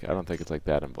not like... I don't think it's like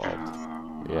that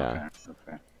involved. Yeah.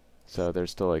 Okay. So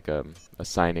there's still like a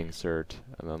signing cert,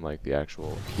 and then like the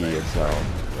actual key itself.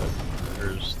 But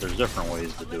There's different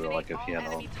ways to do it. Like if you had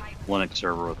a Linux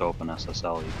server with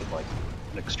OpenSSL, you could like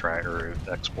extract or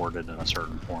export it in a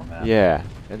certain format. yeah,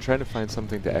 and trying to find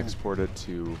something to export it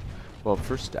to... Well,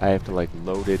 first I have to like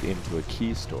load it into a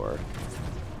key store,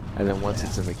 and then once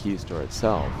it's in the key store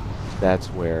itself, that's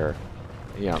where,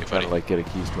 I'm trying to like get a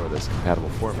key store that's compatible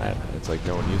format. And it's like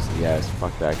no one uses it. Yes,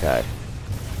 fuck that guy.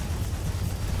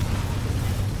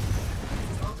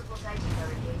 Multiple Titans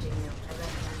are engaging you. I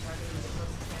recommend targeting the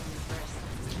closest enemy first.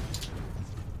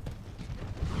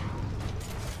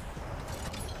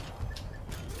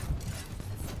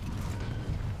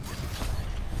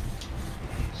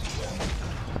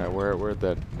 Alright, where'd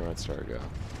that North Star go?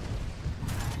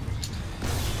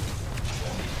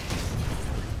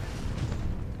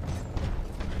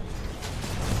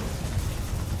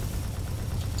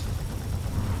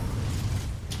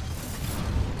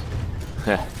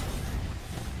 Heh.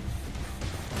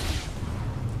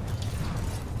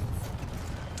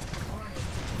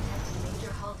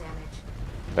 Major hull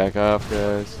damage. Back off,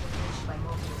 guys. Damaged by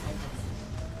multiple Titans.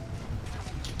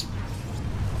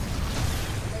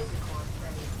 Laser core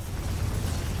ready.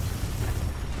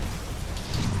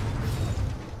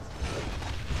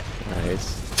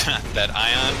 Nice. That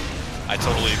ion, I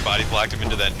totally body blocked him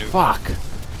into that nuke. Fuck!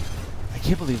 I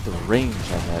can't believe the range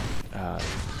on that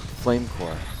flame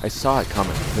core. I saw it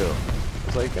coming too.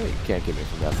 It's like, hey, you can't get me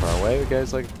from that far away. The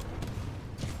guy's like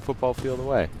football field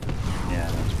away.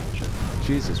 Yeah, that's bullshit.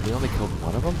 Jesus, we only killed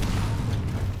one of them?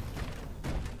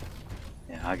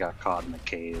 Yeah, I got caught in the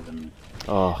cave and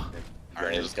Oh, Are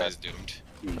any of those guys doomed?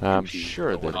 I'm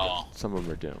sure that Oh. some of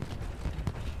them are doomed.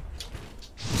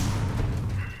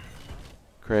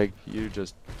 Craig, you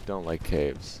just don't like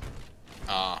caves.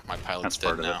 My pilot's That's dead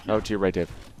part of now. it. Oh, to your right,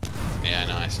 Dave. Yeah, I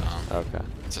know, I saw him. Okay.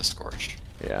 It's a scorch.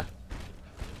 Yeah.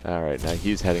 All right, now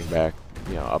he's heading back,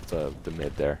 you know, up the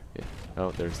mid there. Yeah.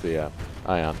 Oh, there's the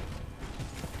Ion.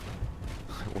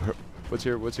 what's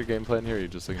your game plan here? Are you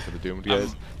just looking for the doomed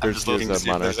guys? I'm just looking to see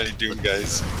if Monarch. there's any doomed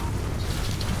guys.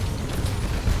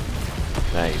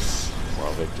 Nice.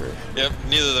 Moral victory. Yep,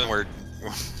 neither of them were.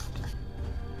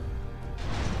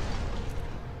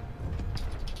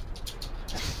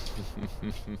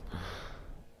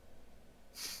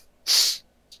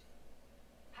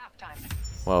 Halftime.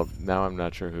 Well, now I'm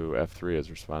not sure who F3 is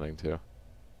responding to.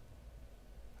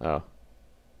 Oh.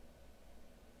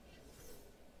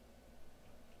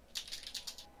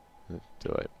 Too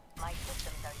late. My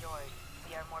systems are yours.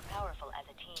 We are more powerful as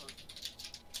a team.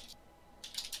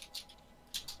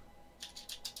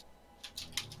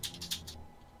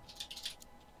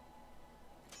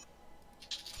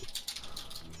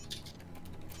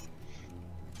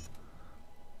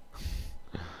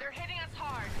 They're hitting us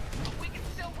hard, but we can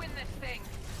still win this thing.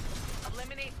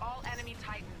 Eliminate all enemy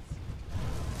titans.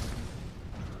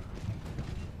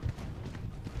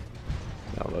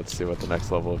 Now let's see what the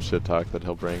next level of shit talk that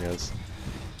he'll bring is.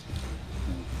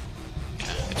 Yeah,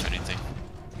 if anything.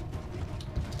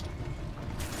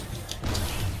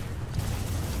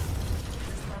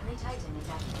 Friendly Titan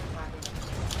attacking the target.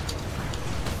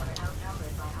 You are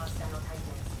outnumbered by hostile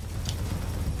Titans.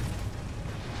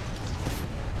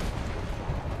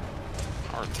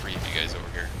 Power 3 of you guys over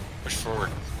here. Push forward.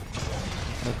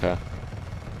 Okay.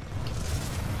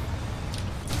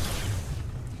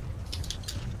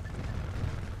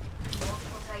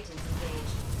 Multiple Titans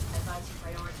engaged. Advise you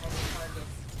prioritize your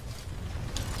targets.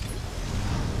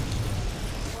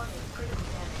 Warning, critical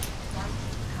damage. Now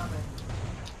take cover.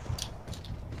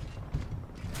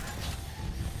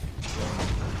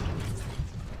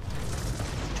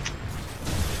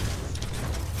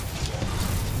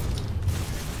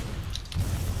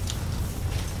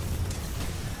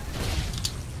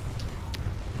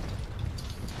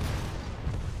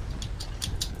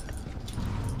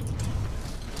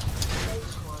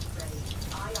 Laser core ready.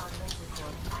 Ion laser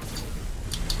core activated.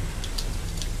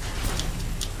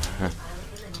 Pilot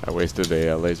eliminated. I wasted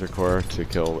a laser core to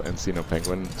kill Encino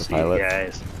Penguin, the See pilot. you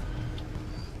guys.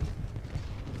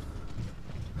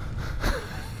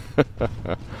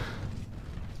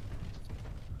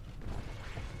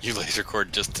 You laser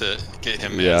cord just to get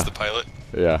him Yeah. as the pilot?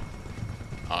 Yeah.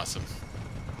 Awesome.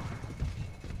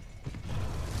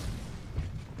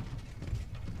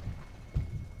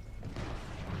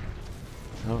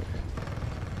 Oh.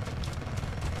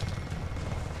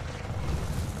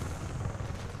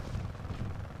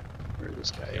 Where's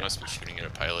this guy? He must be shooting at a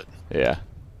pilot. Yeah.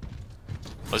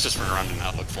 Let's just run around and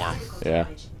not look for him. Critical Yeah.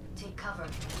 damage. Take cover.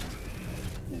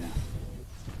 Yeah.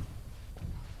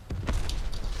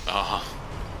 Uh-huh.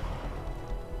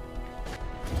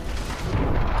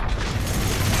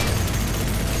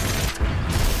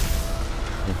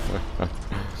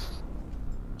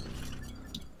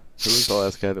 Who was the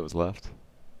last guy that was left?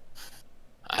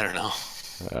 I don't know.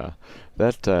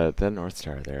 That North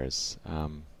Star there is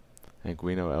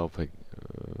Penguino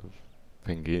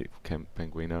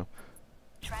Penguino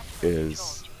Transfer is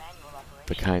control to manual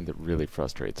the operation. kind that really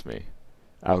frustrates me.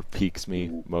 Outpeaks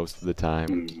me most of the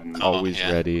time. Mm, Always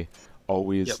yeah. ready.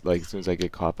 Always Yep. like as soon as I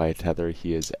get caught by a tether,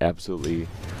 he is absolutely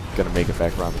gonna make it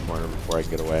back around the corner before I can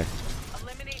get away.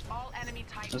 Eliminate all enemy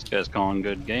titans. This guy's calling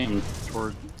good game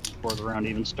before the round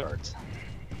even starts.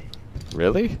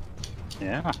 Really?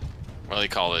 Yeah. Well, they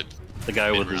call it. The guy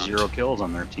with the Mid-round. 0 kills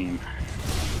on their team.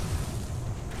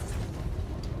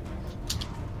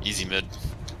 Easy mid.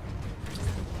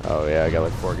 Oh yeah, I got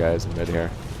like 4 guys in mid here.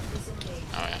 Disengage.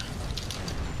 Oh, yeah.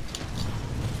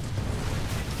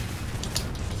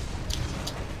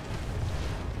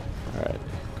 Alright,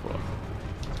 cool.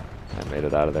 I made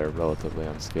it out of there relatively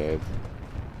unscathed.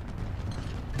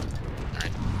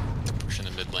 Alright. Pushing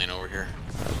the mid lane over here.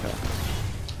 Okay.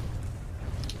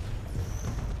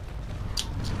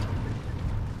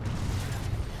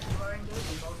 You are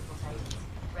engaging multiple Titans.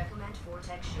 Recommend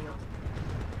Vortex Shield.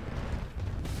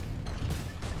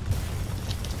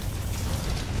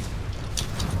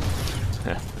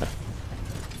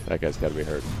 That guy's gotta be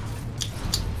hurt.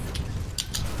 Friendly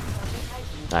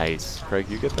Titan is Nice. Craig,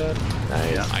 you get that?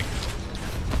 Nice. Yeah. I,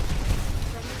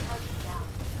 Friendly Titan down.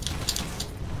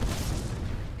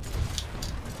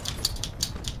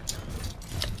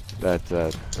 That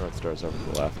North Star's over to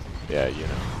the left. Yeah, you know.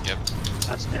 yep.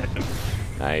 That's him.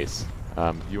 Nice.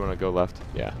 You wanna go left?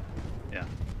 Yeah. Yeah.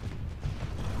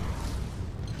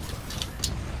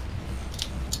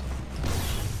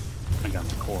 I got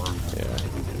the core. Yeah.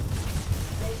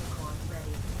 Laser core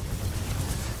ready.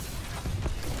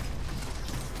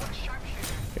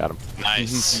 Sharpshooter. Got him.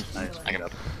 Nice. Nice.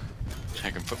 I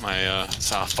can put my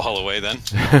softball away then.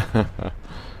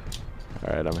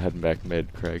 Alright, I'm heading back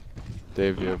mid, Craig.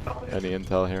 Dave, you have any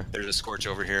intel here? There's a Scorch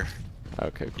over here.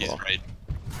 Okay, He's cool. right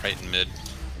in mid.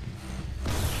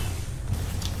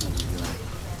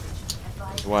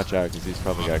 Watch out, because he's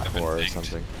probably got I've been core or dinged.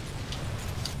 something.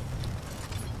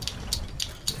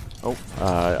 Oh,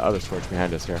 other Scorch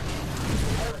behind us here.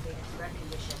 Elevator threat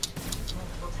condition.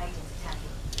 Multiple Titans attacking.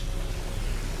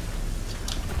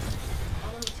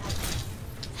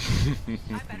 Enemy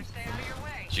Titan. I better stay out of your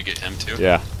way. Did you get him too?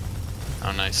 Yeah.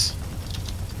 Oh, nice.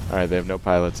 Alright, they have no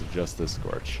pilots, it's just this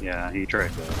Scorch. Yeah, he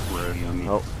tried to rodeo me.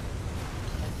 Oh.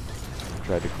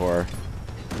 Tried to core.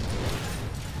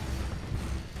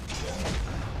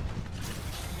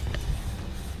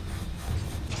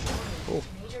 Oh,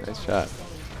 nice shot.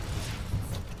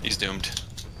 He's doomed.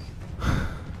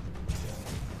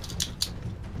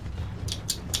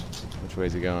 Which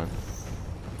way's he going?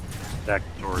 Back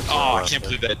towards. Oh, I can't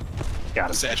believe that Got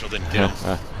him. satchel didn't get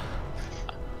him.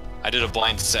 I did a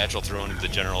blind satchel throw into the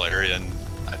general area, and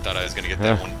I thought I was gonna get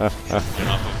that one hit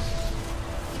off of.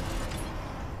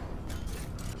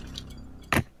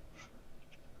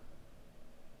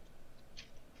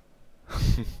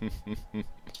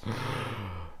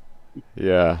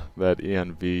 Yeah, that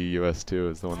ENV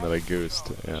US2 is the one that I goosed,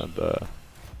 and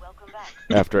Welcome back.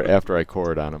 after I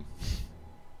cored on him.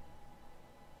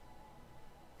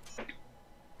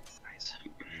 Nice.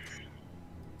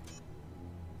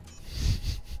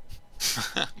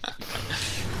 I'm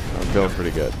feeling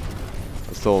pretty good.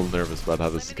 I'm still a little nervous about how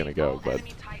this is gonna go, but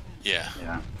Enemy Titan. Yeah.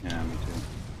 Yeah, yeah, me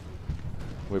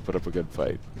too. we put up a good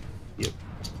fight. Yep.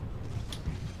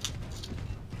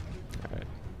 Alright.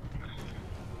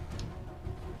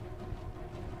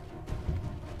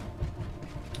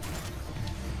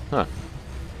 Huh.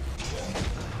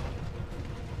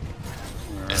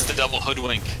 It's the double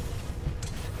hoodwink.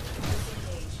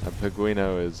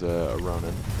 Piguino is a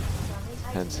Ronin,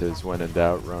 hence his when in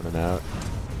doubt, Ronin out.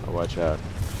 Oh, watch out.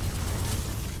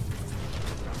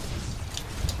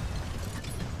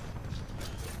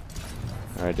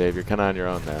 Alright, Dave, you're kinda on your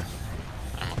own there.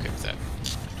 I'm okay with that.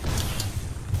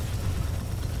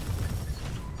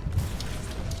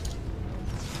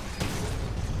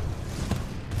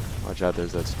 Watch out,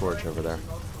 there's that Scorch over there.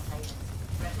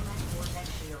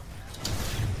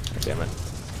 God damn it.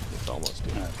 It's almost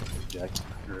due. Jack,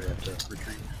 or have to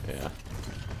retreat. Yeah.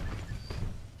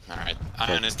 Alright,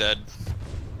 Ion is dead.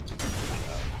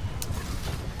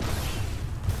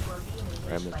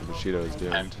 Right, Mr. Bushido is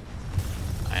doomed.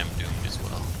 I am doomed as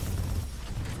well.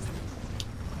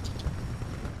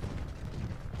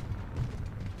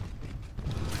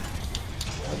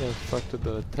 Where the fuck did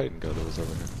the Titan go that was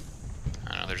over here?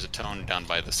 I don't know, there's a tone down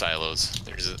by the silos.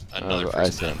 There's another Oh, I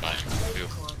person see. down by him too.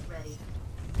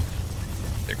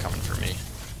 They're coming for me.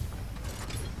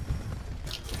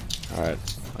 Alright,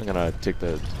 I'm gonna take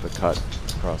the cut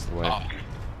across the way. Oh.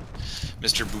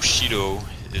 Mr. Bushido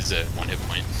is at 1 hit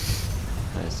point.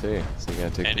 I see. So you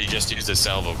gotta take And he just used a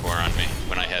salvo core on me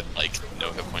when I had, like,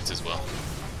 no hit points as well.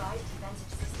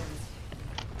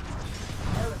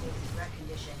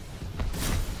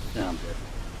 Yeah, I'm good.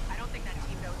 I don't think that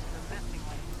team knows who's investing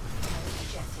like.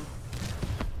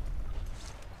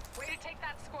 Way to take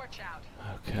that Scorch out.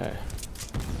 Okay.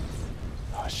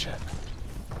 Oh shit.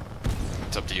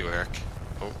 It's up to you, Eric.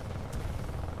 Oh.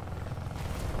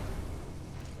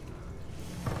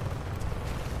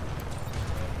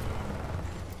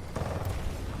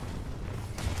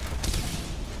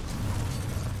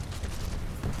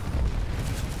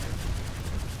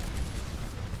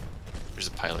 There's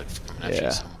a pilot coming after Yeah.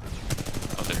 you somewhere.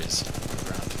 Oh, there is.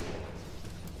 Ground.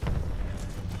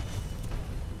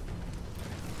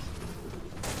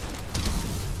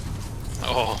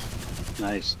 Oh,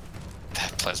 Nice.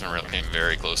 that plasma rail came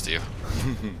very close to you.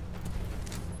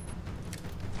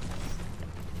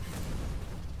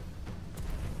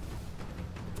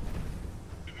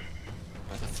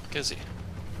 Where the fuck is he?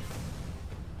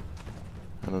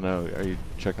 I don't know. Are you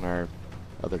checking our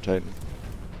other Titan?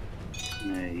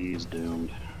 Yeah, he's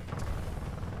doomed.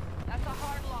 That's a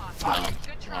hard loss. Fuck.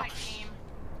 Good try, team.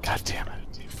 God damn it.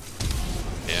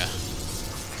 Yeah.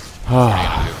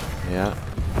 Yeah.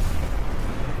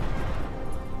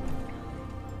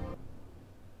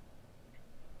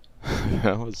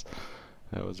 that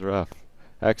was rough.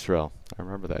 X-Rail. I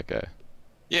remember that guy.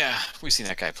 Yeah, we've seen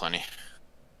that guy plenty.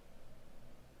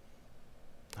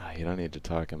 You don't need to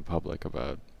talk in public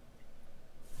about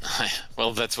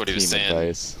Well, that's what he was team saying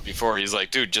advice. before. He's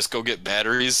like, dude, just go get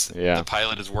batteries. Yeah. The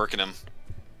pilot is working him.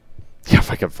 Yeah,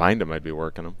 if I could find him, I'd be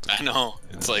working him. I know.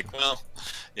 It's like, well,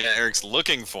 yeah, Eric's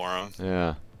looking for him.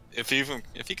 Yeah. If he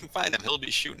can find him, he'll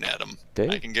be shooting at him.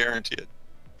 Dave? I can guarantee it.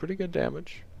 Pretty good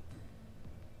damage.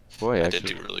 Boy, I actually.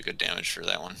 did do really good damage for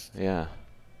that one. Yeah.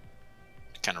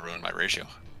 It kind of ruined my ratio.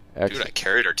 Actually, Dude, I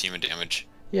carried our team in damage.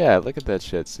 yeah, look at that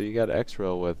shit. So you got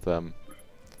X-Rail with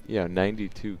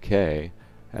 92k,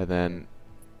 and then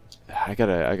I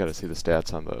gotta see the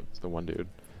stats on the one dude.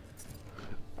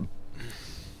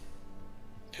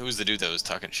 Who was the dude that was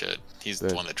talking shit? He's The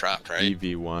the one that dropped, right?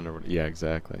 EV1 or yeah,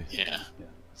 exactly. Yeah.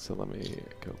 So let me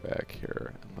go back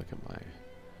here and look at my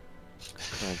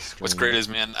current What's stream. great is,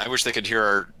 man, I wish they could hear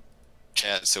our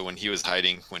chat. So when he was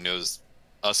hiding, when it was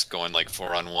us going like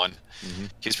 4-on-1,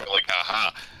 he's probably like,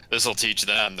 "Aha, this will teach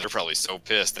them." They're probably so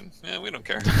pissed, and yeah, we don't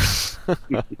care.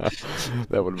 That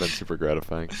would have been super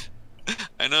gratifying.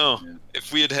 I know.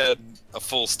 If we had had a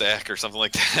full stack or something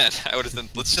like that, I would have said,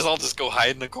 "Let's just all just go hide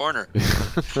in the corner.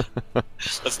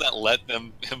 Let's not let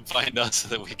him find us so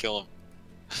that we kill him.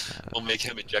 We'll make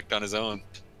him eject on his own."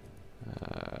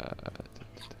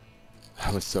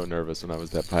 I was so nervous when I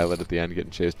was that pilot at the end getting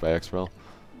chased by X-Rail.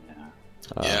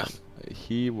 Yeah.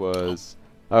 He was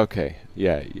okay.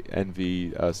 Yeah,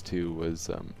 NV us 2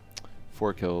 was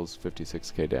 4 kills,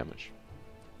 56k damage.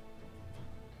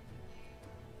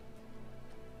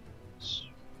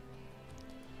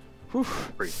 Whew.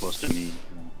 Pretty close to me.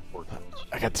 4 kills.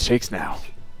 I got the shakes now.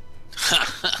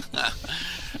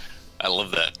 I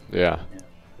love that. Yeah.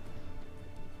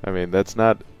 I mean, that's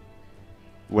not.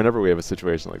 Whenever we have a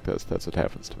situation like this, that's what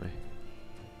happens to me.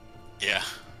 Yeah.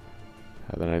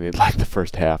 And then I need like the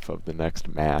first half of the next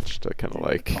match to kind of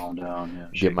like Calm down. Yeah.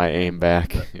 get shake my it. aim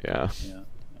back. Yeah.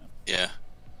 Yeah.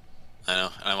 I know.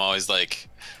 And I'm always like,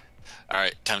 all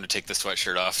right, time to take the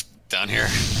sweatshirt off down here.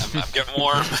 I'm getting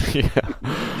warm. Yeah.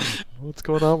 What's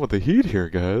going on with the heat here,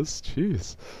 guys?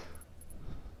 Jeez.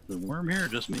 The worm here,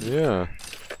 just me. Yeah.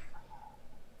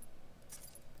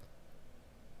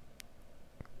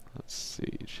 Let's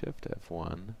see. Shift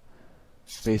F1.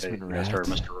 Basement Hey, you guys rat.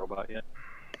 started Mr. Robot yet?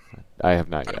 I have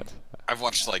not yet. I've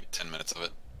watched like 10 minutes of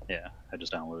it. Yeah, I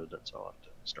just downloaded it, so I'll have to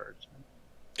start.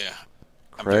 Yeah.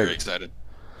 I'm Great. very excited.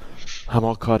 I'm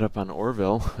all caught up on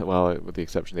Orville. Well, with the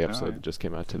exception of the episode Alright. that just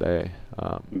came out today.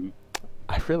 Mhm.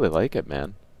 I really like it,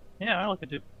 man. Yeah, I like it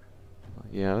too.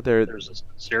 You know, they're There's a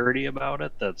sincerity about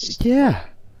it that's. yeah.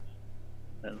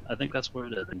 I think that's what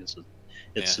it is. I think it's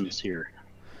Yeah. sincere.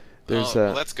 There's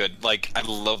well, that's good. Like, I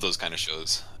love those kind of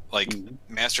shows. Like, Mhm.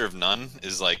 Master of None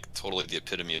is like totally the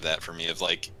epitome of that for me. Of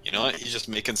like, you know what? He's just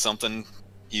making something.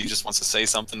 He just wants to say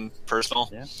something personal.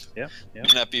 Yeah. May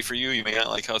not be for you. You may not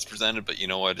like how it's presented, but you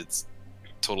know what? It's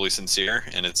totally sincere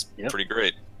and it's Yep. pretty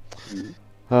great.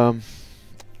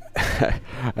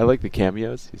 I like the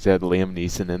cameos. He's had Liam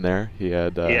Neeson in there. He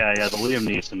had Yeah. The Liam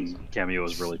Neeson cameo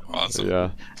was really cool. Awesome.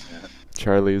 yeah. Yeah.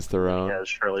 Theron. Theron. Yeah,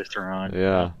 Charlize Theron.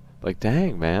 Yeah. Like,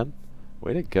 dang, man.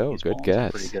 Way to go. He's Good pulling some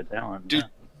guess. Pretty good talent. Dude, yeah.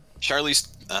 Charlize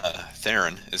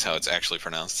Theron is how it's actually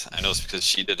pronounced. I know it's because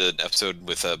she did an episode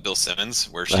with Bill Simmons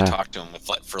where she talked to him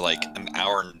for like an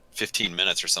hour and 15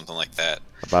 minutes or something like that.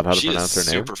 About how to She pronounce is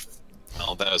her name? super.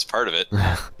 Well, that was part of it.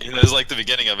 It was like the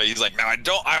beginning of it. He's like, "No,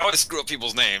 I always screw up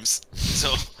people's names."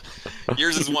 So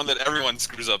yours is one that everyone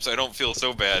screws up, so I don't feel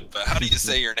so bad. But how do you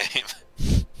say your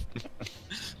name?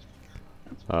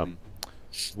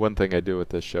 One thing I do with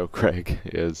this show, Craig,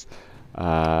 is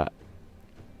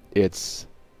it's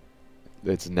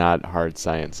not hard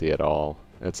sciencey at all.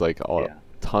 It's like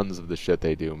tons of the shit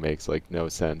they do makes like no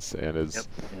sense and is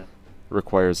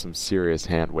requires some serious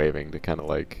hand waving to kind of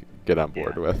like get on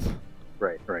board with.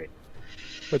 Right.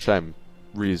 Which I'm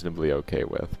reasonably okay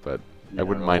with, but Yeah, I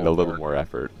wouldn't the mind a whole little dark- more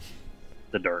effort.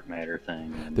 The dark matter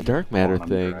thing. and The dark matter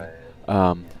quantum thing,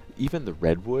 drive. even the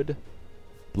redwood,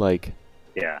 like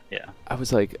Yeah. I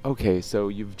was like, okay, so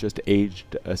you've just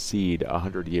aged a seed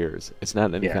 100 years. It's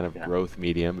not any kind of growth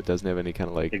medium. It doesn't have any kind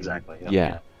of like Exactly.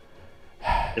 Yeah.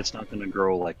 It's not going to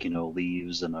grow like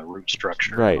leaves and a root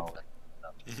structure. Right. And all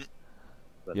that stuff.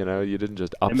 But You know, you didn't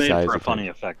just it made upsize it for a it. funny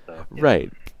effect, though. Yeah.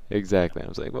 Right. Exactly. I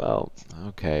was like, well,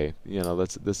 okay, you know,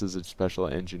 this is a special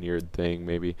engineered thing.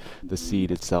 Maybe the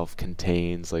seed itself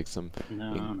contains like some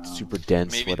No. super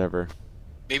dense Maybe- whatever.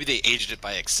 Maybe they aged it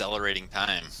by accelerating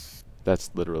time,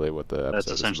 That's literally what the episode That's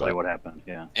is essentially about. what happened.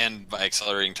 Yeah. and by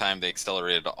accelerating time, they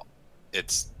accelerated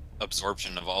its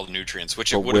absorption of all the nutrients,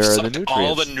 which But it would have where are the sucked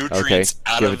all the nutrients? nutrients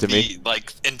Okay, out give of it to the me.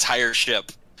 like entire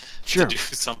ship Sure. to do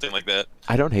something like that.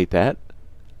 I don't hate that.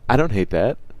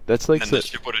 That's like And the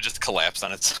ship would have just collapsed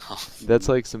on itself. that's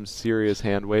like some serious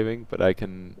hand waving, but I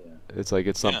can. It's like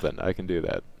it's Yeah. something. I can do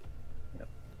that.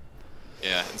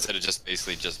 Yeah, instead of just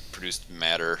basically just produced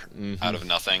matter Mhm. out of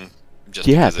nothing. just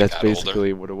Yeah, because it that's got older.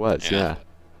 basically what it was. Yeah.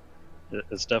 Yeah.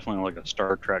 It's definitely like a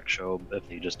Star Trek show if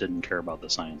they just didn't care about the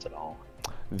science at all.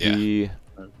 The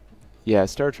Uh, yeah,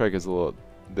 Star Trek is a little.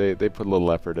 They put a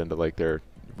little effort into like their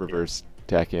reverse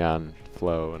tachyon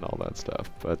flow and all that stuff,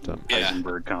 but Yeah.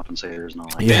 Heisenberg compensators and all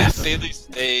that. Yes. They at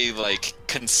least stay like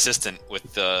consistent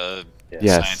with the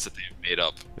Yes. science that they've made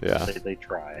up. yeah, They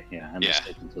try, yeah, and Yeah.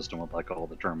 they stay consistent with like all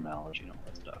the terminology and all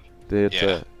that stuff.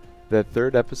 that that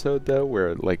third episode though,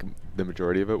 where like the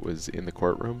majority of it was in the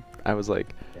courtroom, I was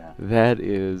like, Yeah. that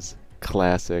is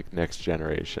classic Next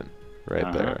Generation right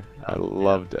Uh-huh. there. I Yeah.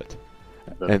 loved it.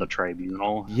 The And-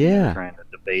 tribunal. Yeah. They're trying to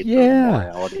debate the Yeah.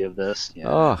 morality of this. Yeah.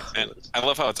 Oh. And I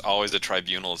love how it's always a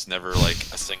tribunal. It's never like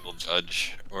a single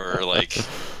judge or like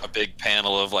a big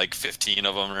panel of like 15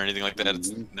 of them or anything like that.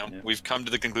 It's, Mhm. no, Yeah. we've come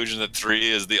to the conclusion that 3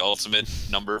 is the ultimate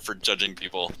number for judging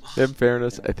people. In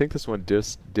fairness, I think this one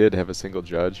just did have a single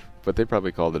judge, but they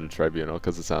probably called it a tribunal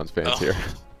because it sounds fancier.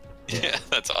 Yeah,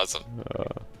 that's awesome.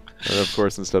 And of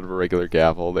course, instead of a regular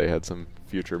gavel, they had some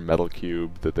future metal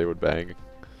cube that they would bang.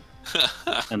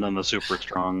 And then the super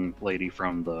strong lady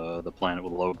from the planet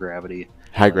with low gravity.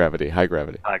 High gravity, high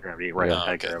gravity. High gravity, right? Yeah.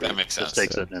 High Okay, gravity. that makes Just sense.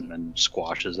 takes it and then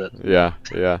squashes it. Yeah,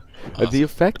 yeah. The Awesome.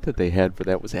 effect that they had for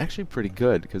that was actually pretty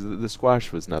good because the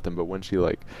squash was nothing, but when she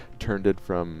like turned it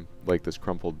from like this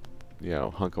crumpled,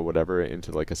 hunk of whatever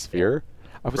into like a sphere,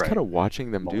 I was Right. kind of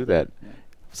watching them do Molded, that. yeah.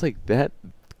 I was like, that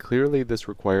clearly this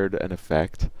required an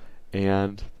effect,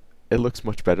 and it looks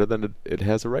much better than it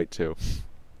has a right to.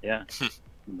 Yeah.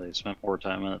 They spent more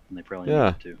time on it than they probably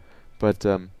Yeah. needed to. But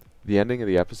the ending of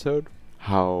the episode,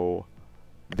 how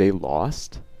they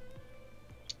lost.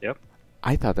 Yep.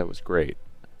 I thought that was great.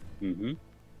 Mm-hmm.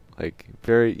 Like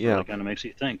very, That kind of makes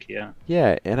you think, yeah.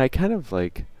 Yeah, and I kind of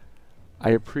like,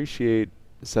 I appreciate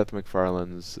Seth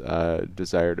MacFarlane's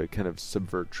desire to kind of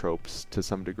subvert tropes to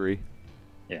some degree.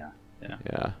 Yeah. Yeah.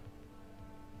 Yeah.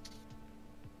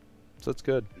 So it's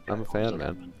good. I'm a fan,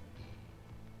 man.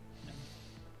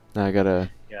 Now I gotta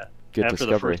Yeah. get After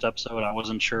Discovery. the first episode, I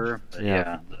wasn't sure, but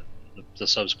Yeah. the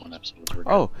subsequent episodes were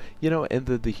good. Oh, and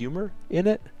the humor in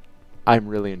it, I'm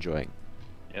really enjoying.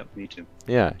 Yep, me too.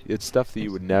 Yeah, it's stuff that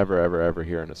you would never, ever, ever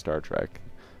hear in a Star Trek.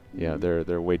 Yeah,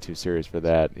 they're way too serious for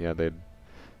that. Yeah,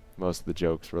 most of the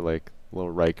jokes were like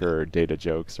little Riker or Data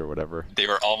jokes or whatever. They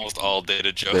were almost all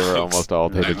data jokes. They were almost all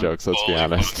Data I'm jokes. Let's be fully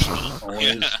honest.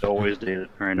 emotional. Always David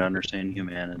trying to understand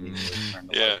humanity, always trying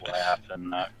to Yeah. like, laugh and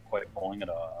not quite pulling it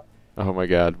off. Oh my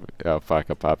God! Oh fuck!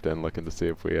 I popped in looking to see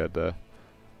if we had. That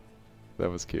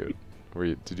was cute.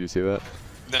 Did you see that?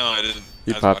 No, I didn't.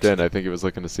 He I was popped in. watching- I think he was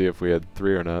looking to see if we had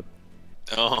 3 or not.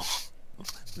 Oh.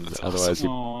 That's Otherwise,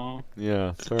 Aww.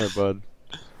 yeah. Sorry, bud.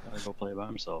 Gotta go play by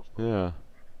himself. Yeah.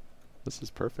 This is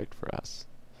perfect for us.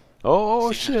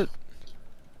 Oh shit!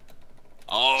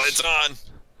 Oh, it's on.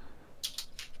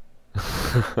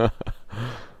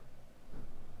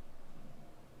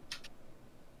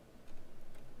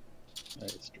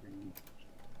 Nice dream.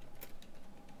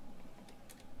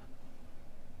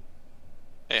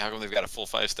 Hey, how come they've got a full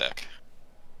 5 stack?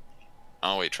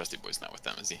 Oh wait, Trusty Boy's not with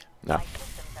them, is he? No. My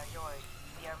systems are yours.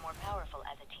 We are more powerful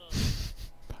as a team.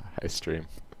 High stream.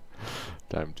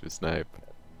 Time to snipe.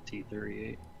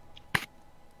 T-38.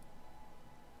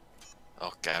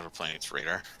 Oh god, we're playing its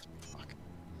radar. Fuck.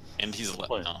 And he's a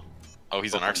Play. oh,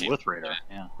 he's on our team. With radar,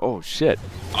 yeah. Oh shit!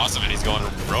 Awesome, and he's going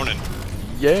Ronin.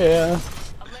 Yeah.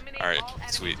 Eliminate All right, all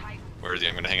enemy sweet. Titans. Where is he?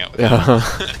 I'm gonna hang out with Yeah. him.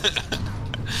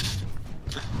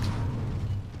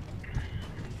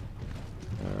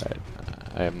 All right.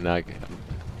 I am not.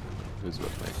 Who's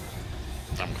with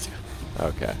me? I'm with you.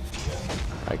 Okay.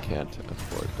 I can't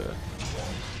afford to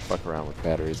fuck around with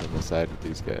batteries on the side with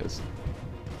these guys.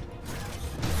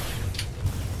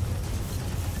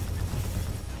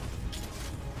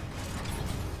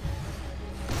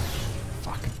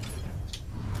 Fuck.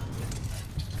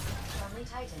 Friendly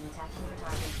Titan attacking your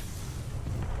target.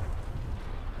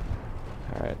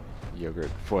 Alright.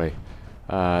 Yogurt. Boy.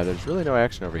 There's really no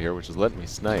action over here, which is letting me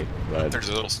snipe, but... There's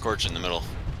a little scorch in the middle.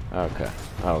 Okay.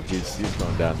 Oh, he's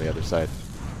going down the other side.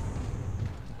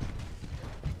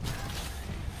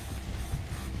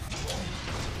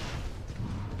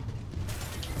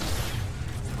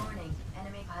 Warning,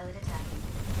 enemy pilot attacking.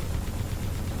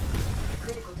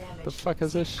 Critical damage. The fuck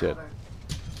is this Seek shit? cover.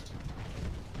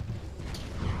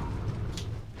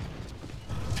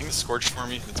 Ping the scorch for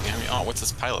me. It's behind me. Oh, what's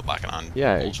this pilot locking on?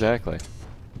 Yeah, Bullshit. exactly.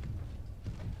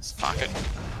 This pocket.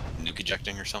 Nuke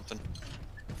ejecting or something.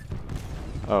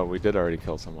 Oh, we did already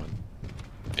kill someone.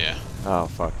 Yeah. Oh,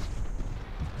 fuck.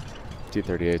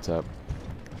 T-38's up.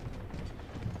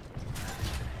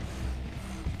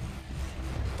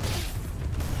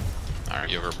 Alright,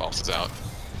 Yogurt Pulse is out.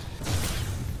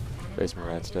 Basement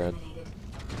rat's dead.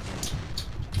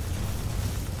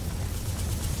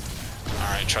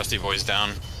 Alright, trusty boy's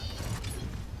down.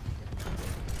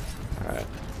 Alright.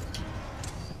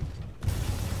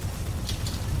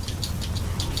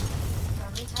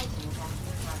 Friendly Titan attacking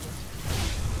your target.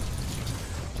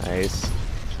 Nice.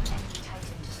 Enemy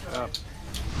Titan destroyed.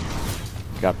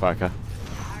 Got Baka.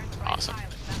 Awesome.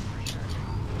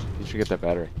 You should get that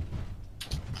battery.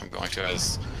 I'm going to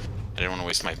as I didn't want to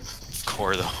waste my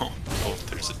core though. Oh,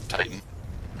 there's a Titan.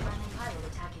 Friendly pilot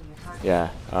attacking your target. Yeah.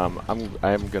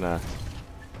 I'm gonna.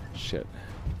 Shit.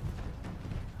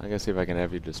 I'm gonna see if I can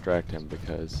have you distract him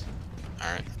because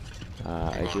Alright.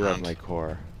 I going do have around. my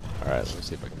core. Alright, let me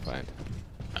see if I can find.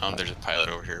 There's a pilot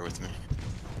over here with me.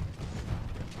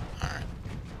 Alright.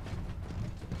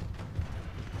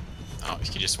 Oh,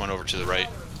 he just went over to the right.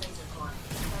 Laser core.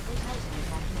 Friendly Titan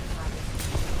attacking your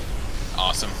target.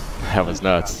 Awesome. That was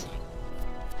nuts.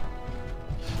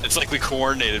 It's like we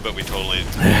coordinated, but we totally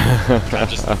not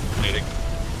just coordinating.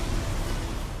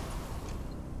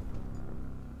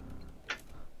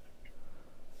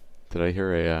 Did I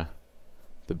hear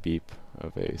the beep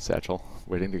of a satchel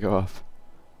waiting to go off?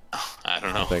 I don't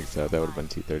I know. don't think so. That would have been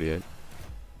T-38.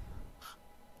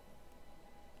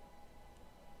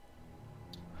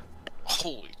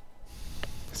 Holy.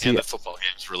 See, And the football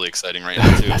game's really exciting right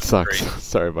now too. that sucks. Great.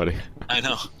 Sorry, buddy. I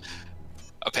know.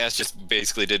 A pass just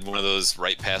basically did one of those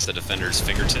right past the defender's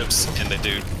fingertips, and the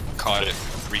dude caught it,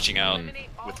 reaching out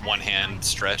with one hand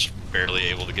stretched, barely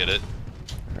able to get it.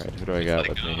 Alright, who do I got Like,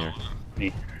 with me here?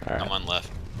 Me. Alright. I'm on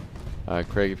left.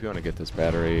 Craig, if you want to get this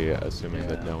battery, assuming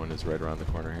that no one is right around the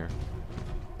corner here.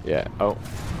 Yeah. Oh,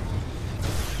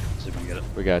 See if we can get it.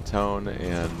 we got Tone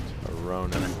and a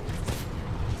Ronin. Come in.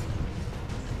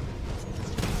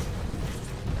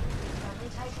 Friendly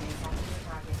Titan attacking your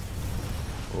target.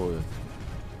 Oh,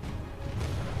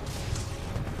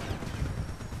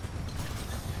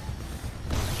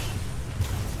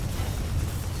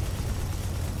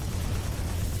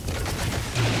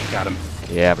 Got him.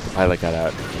 yeah, but the pilot got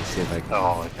out. Let me see if I can.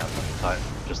 Oh, I got the Titan.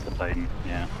 Just the Titan.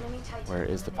 Yeah. Enemy Titan Where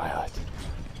is the eliminated. pilot?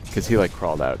 Because he like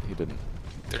crawled out. He didn't.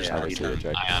 There's Yeah, no obviously he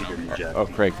eject. eye on He him. didn't eject. Oh,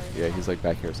 Craig. Yeah, he's like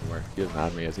back here somewhere. He doesn't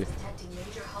on me, is he? Detecting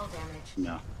major hull damage.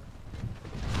 No.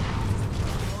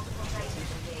 Multiple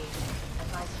Titans engaged.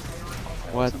 Advise to prioritize.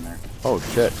 That What? was in there. Oh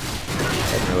shit!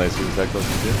 I didn't realize he was that close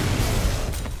to you.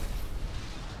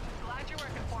 Glad you're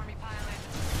working for me, pilot.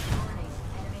 Warning.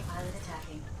 Enemy pilot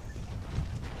attacking.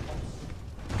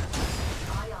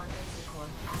 Ion laser core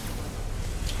activated.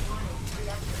 Warning.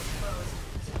 Reactor exposed.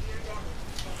 Severe damage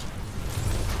sustained.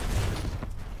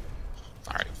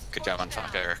 Alright, good job on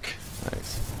Falca, Eric.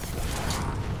 Nice.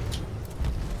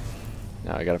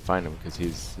 Now I gotta find him because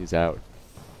he's out.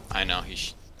 I know,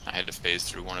 I had to phase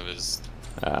through one of his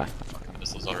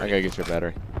missiles I already. gotta get your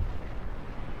battery.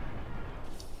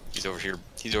 He's over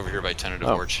here by tentative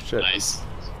Oh, orch. shit. Nice.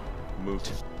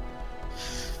 Moved.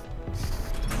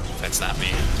 That's not me.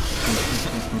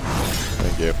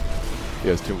 Thank you. He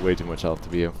has way too much health to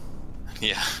be you.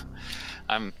 Yeah.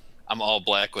 I'm all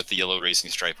black with the yellow racing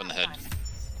stripe on the head.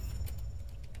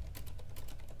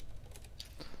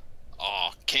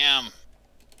 Oh, Cam.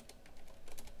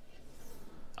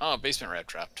 Oh, basement rat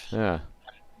trapped. Yeah.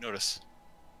 Notice.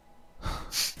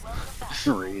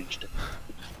 Raged.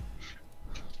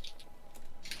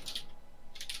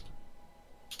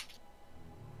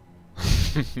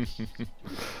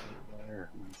 There.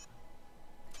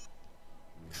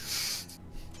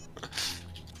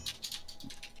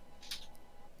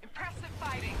 Impressive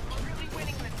fighting. We're really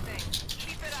winning this thing.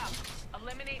 Keep it up.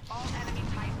 Eliminate all enemy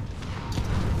titans.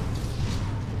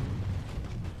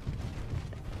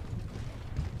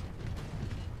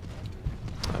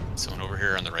 Someone over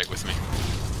here on the right with me.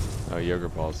 Oh,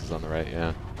 Yogurt Balls is on the right,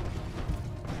 yeah.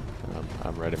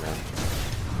 I'm ready, man.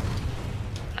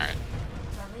 Alright,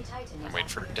 Friendly Titan I'm waiting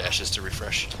for attacking your dashes to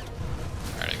refresh.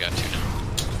 Alright, I got two now.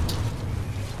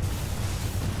 target.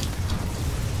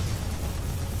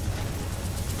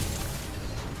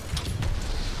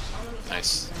 Enemy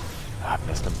Nice. Titan Ah,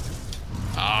 missed him.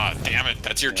 Ah, damn it,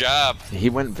 that's your job. He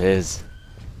went Viz.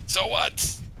 So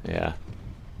what? Yeah.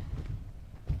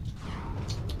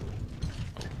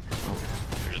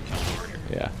 There's a tunnel over here.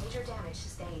 Yeah. Major damage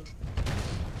sustained.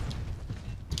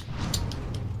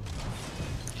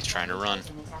 He's trying to run.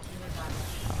 Titan attacking your target.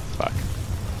 Oh, fuck.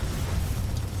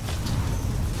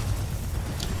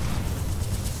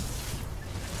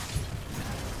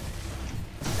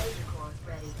 Laser core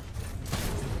ready.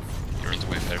 He runs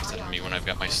away faster than me when I've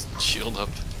got my shield up.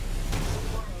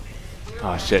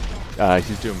 Oh shit.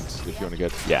 He's doomed. If you want to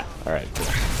get. Yeah. All right. Cool.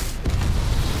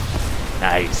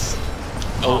 Nice.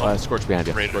 Oh, Scorch behind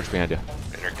you. Raider. Scorch behind you.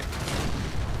 Raider.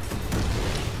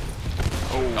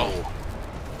 Oh.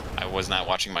 I was not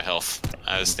watching my health.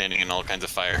 I was standing in all kinds of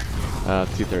fire.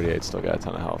 T-38 still got a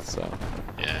ton of health, so.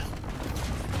 Yeah.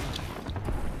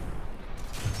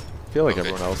 I feel like Okay.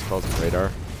 everyone else calls him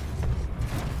radar.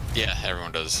 Yeah,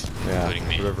 everyone does, Yeah, including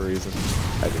me. for whatever reason.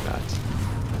 I do not.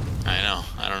 I know.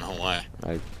 I don't know why.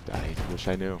 I wish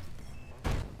I knew.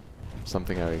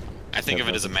 Something I think have of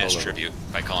it no as a control match over. tribute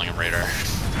by calling him Radar.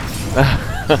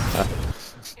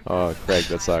 Oh, Craig,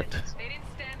 that sucked. They didn't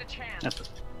stand a chance.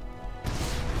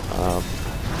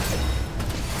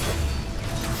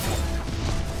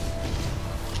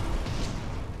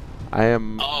 I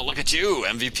am. Oh, look at you,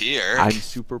 MVP, Eric. I'm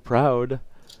super proud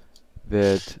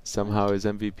that somehow is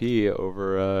MVP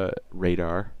over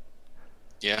Radar.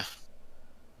 Yeah.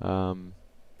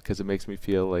 Because it makes me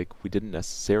feel like we didn't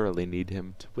necessarily need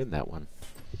him to win that one.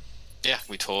 Yeah,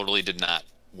 we totally did not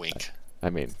wink. I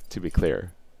mean, to be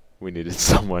clear, we needed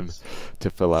someone to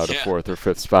fill out a Yeah. 4th or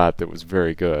 5th spot that was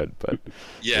very good, but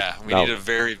Yeah, we No. need a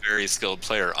very, very skilled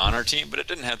player on our team, but it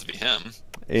didn't have to be him.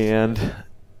 and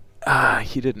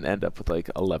he didn't end up with like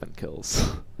 11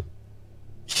 kills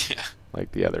Yeah.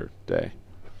 like the other day.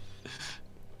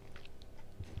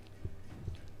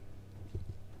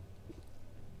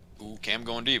 Ooh, Cam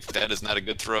going deep. That is not a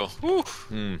good throw. Woo.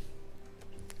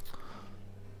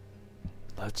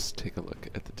 Let's take a look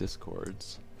at the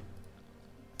discords.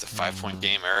 It's a 5-point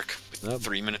game, Eric, with Nope.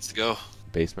 3 minutes to go.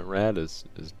 Basement Rad is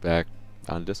back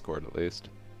on Discord at least.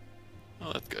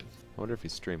 Oh, that's good. I wonder if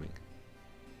he's streaming.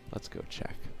 Let's go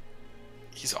check.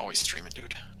 He's always streaming,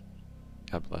 dude.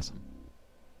 God bless him.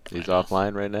 He's I know.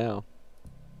 offline right now.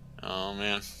 Oh,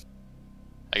 man.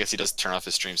 I guess he does turn off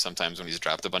his stream sometimes when he's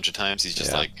dropped a bunch of times. He's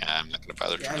just Yeah. like, I'm not going to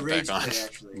bother Yeah, I turning rage it back on. quit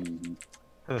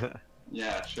actually.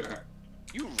 Yeah, sure.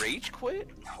 You rage quit?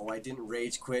 No, I didn't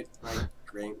rage quit. My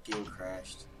game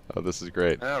crashed. Oh, this is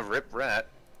great. Oh, rip rat.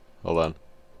 Hold on.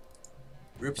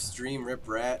 Rip stream, rip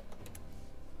rat.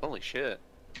 Holy shit.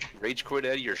 Rage quit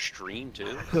out of your stream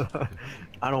too?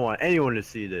 I don't want anyone to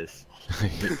see this.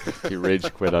 He rage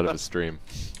quit out of his stream.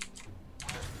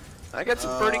 I got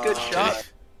some pretty good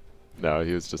shots. No,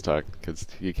 he was just talking because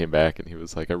he came back and he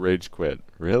was like, I rage quit.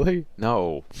 Really?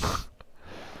 No.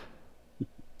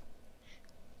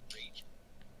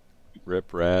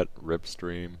 Rip rat, rip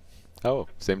stream. Oh,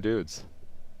 same dudes.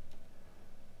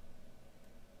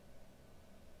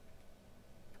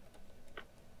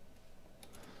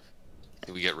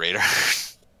 Do we get Radar?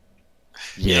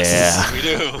 Yeah. Yes, we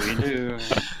do. We do.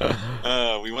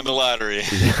 We won the lottery.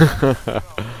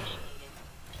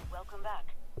 Welcome back.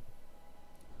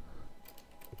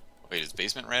 Wait, is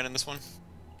Basement Rat in this one?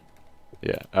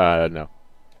 Yeah. No.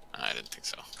 I didn't think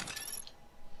so.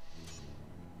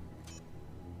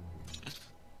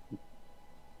 Ooh,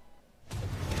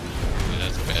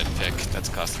 that's a bad pick. That's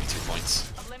costing me 2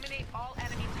 points. Eliminate all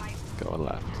enemy types. Going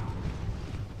left.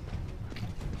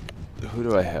 Who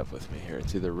do I have with me here?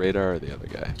 It's either Radar or the other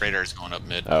guy. Radar's going up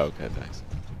mid. Oh, okay, thanks.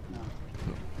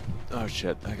 Oh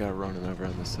shit, I got Ronin over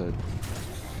on this side.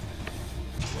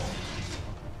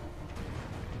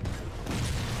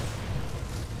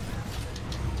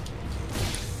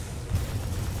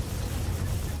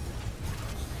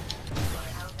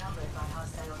 Outnumbered by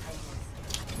hostile titans.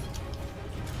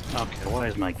 Okay, why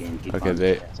is my game keep Okay, on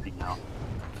they- spazzing out?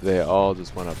 They all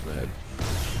just went up mid.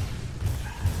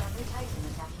 Friendly titan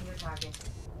attacking your target.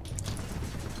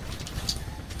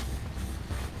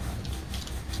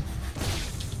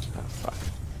 Ah, fuck.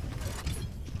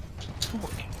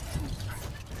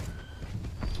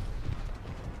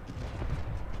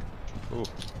 Ooh.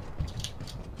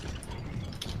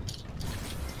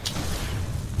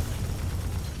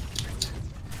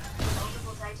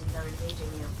 Multiple titans are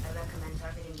engaging you. I recommend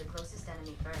targeting the closest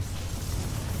enemy first.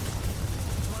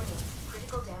 Warning,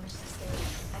 critical damage sustained.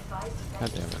 Advise God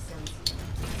defensive damn it.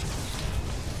 systems.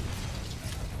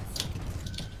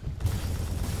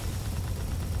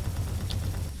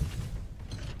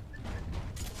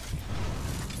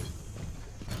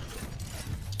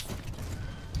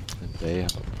 And they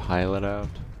have a pilot out.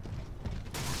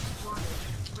 Warning,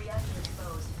 reactor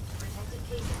exposed. Protected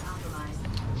casing compromised.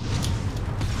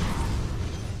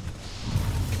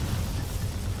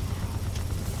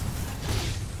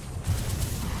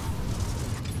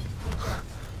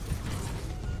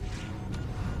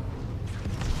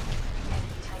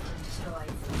 Enemy titan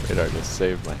destroyed. Radar just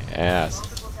saved my ass.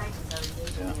 Multiple titans are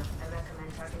engaging you. I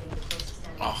recommend targeting the closest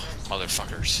enemy Oh, first.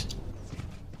 motherfuckers.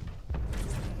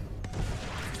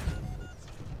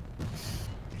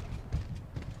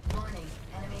 Warning,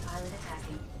 enemy pilot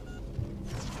attacking.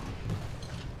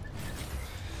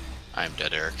 I'm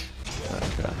dead, Eric.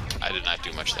 Okay. I did not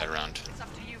do much that round. It's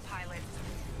up to you, pilot.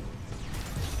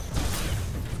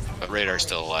 But Radar's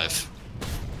still alive.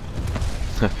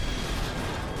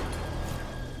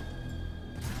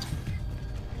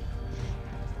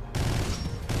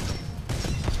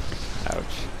 Ouch.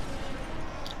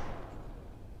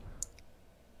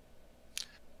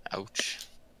 Ouch.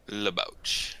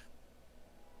 Labouch.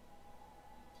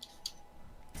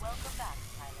 Welcome back,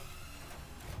 pilot.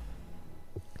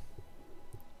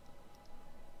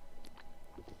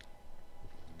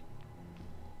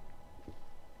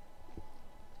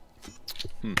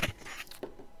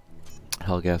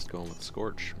 Hellgast going with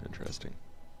Scorch. Interesting.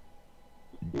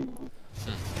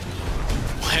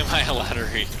 Why am I a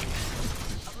lottery?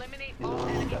 Eliminate all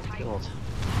enemy titans.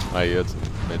 Oh, you had some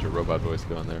major robot voice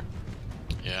going there.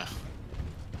 Yeah.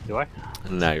 Do I?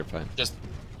 Now you're fine. Just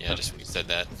when you said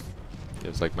that. It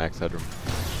was like max headroom.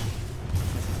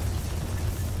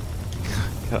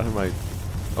 Get out of my...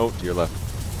 Oh, to your left.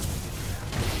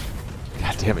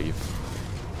 God damn it, you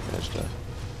managed to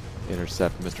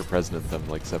intercept Mr. President them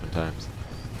like 7 times.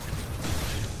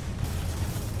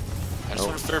 I just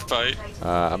want a fair fight.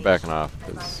 I'm backing off,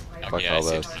 because fuck Okay, I all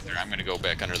see this. it there. I'm gonna go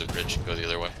back under the bridge and go the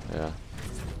other way. Yeah.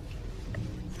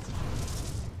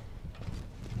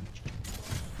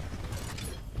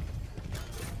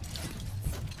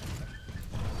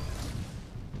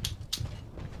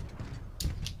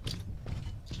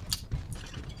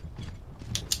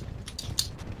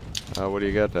 What do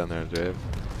you got down there, Dave?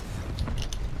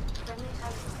 Friendly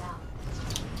Titan down.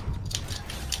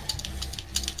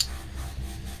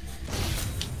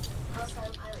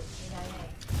 Hostile pilot KIA.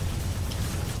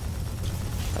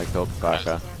 I killed Baka.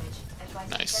 Damage. Advising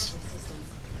Nice. sensor systems.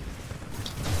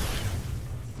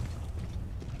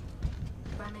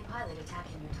 Friendly pilot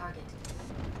attacking your target.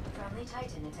 Friendly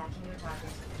Titan attacking your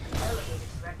target. Elevated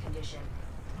threat condition.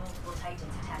 Multiple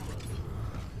Titans attacking.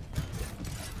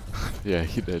 Yeah,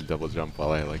 he did double jump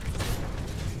while I like...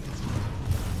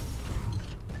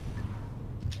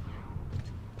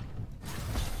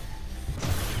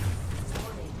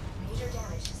 Warning. Major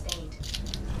damage sustained.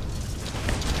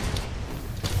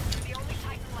 The only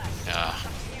titan left. Yeah. Up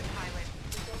to you, pilot.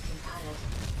 Detecting pilot.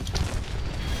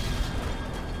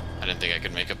 I didn't think I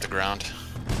could make up the ground.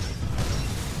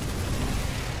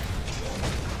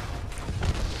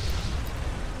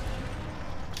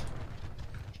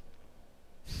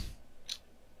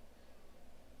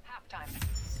 Halftime.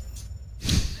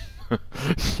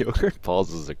 Yogurt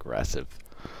Balls is aggressive.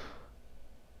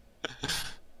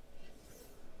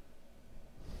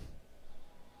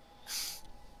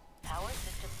 Power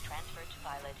systems transferred to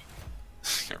pilot.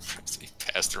 He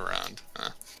passed around.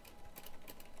 Huh.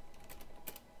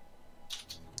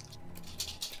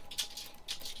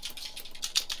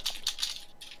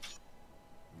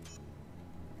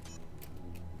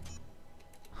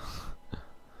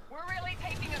 We're really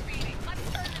taking a beating. Let's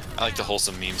turn this I like the around.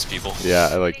 wholesome memes, people. Yeah,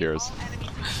 I like Eliminate yours. all enemy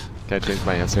titans. Can I change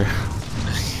my answer?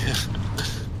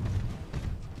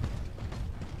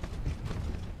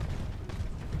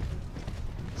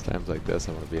 It's times like this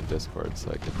I want to be in Discord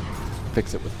so I can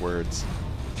fix it with words.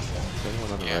 Is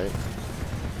anyone on the Yeah. right?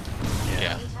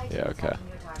 Yeah. Friendly Titan Yeah, okay. attacking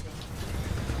your target.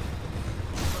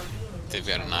 They've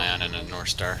got an ion and a North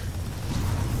Star.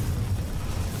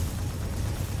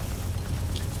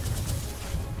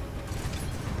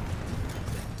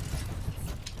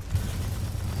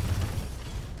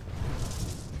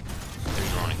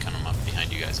 There's Ronan coming up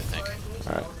behind you guys, I think.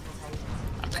 Alright.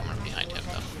 I'm coming up behind him,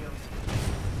 though.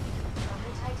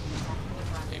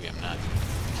 Maybe I'm not.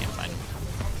 Can't find him.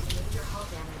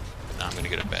 Now I'm gonna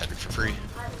get a battery for free.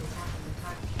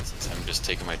 Since I'm just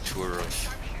taking my tour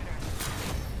of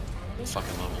the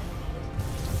fucking level.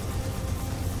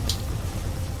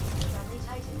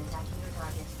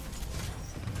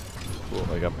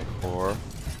 Cool, I got my core.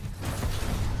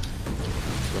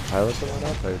 The pilot that went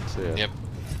up? I didn't see it. Yep.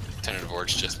 Lieutenant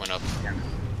Vorch just went up.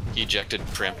 He ejected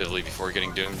preemptively before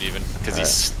getting doomed, even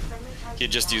because he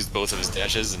had just used both of his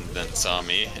dashes and then saw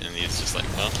me, and he's just like,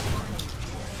 well,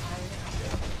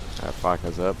 Alright,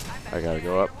 Faka's up. I gotta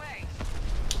go up. Your way.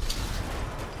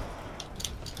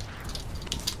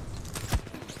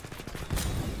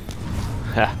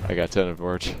 Ha! I got Lieutenant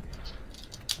Vorch.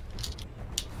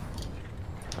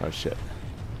 Oh shit.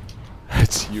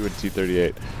 It's you and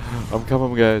T-38. I'm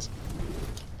coming, guys.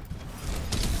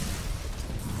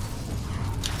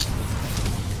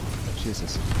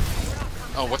 Jesus.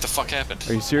 oh, what the fuck happened?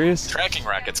 Are you serious? Tracking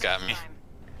rockets got me.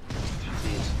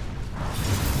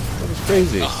 That was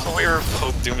crazy. Oh, we were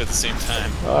both doomed at the same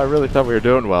time. Oh, I really thought we were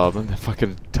doing well, then the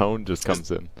fucking tone just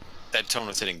comes in. That tone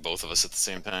was hitting both of us at the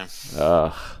same time.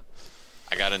 Ugh.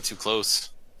 I got in too close.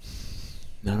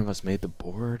 None of us made the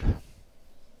board.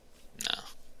 No.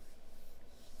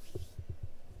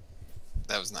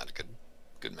 That was not a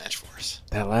good match for us.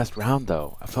 That last round,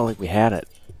 though, I felt like we had it.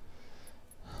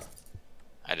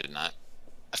 I did not.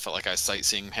 I felt like I was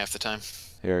sightseeing half the time.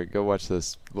 Here, go watch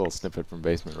this little snippet from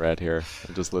Basement Rat here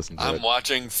and just listen to it. I'm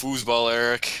watching foosball,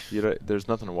 Eric. There's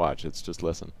nothing to watch. It's just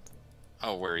listen.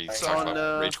 Oh, where he's It's talking on,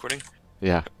 about rage quitting?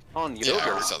 Yeah. On Yeah, I already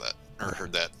yogurt. saw that. Or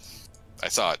heard that. I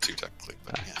saw it too, technically,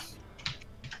 but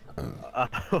yeah.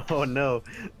 Oh no.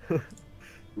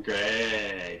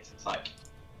 Great. It's like,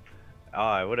 Oh,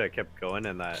 I would have kept going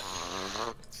in that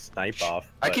snipe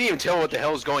off. I but can't even tell what the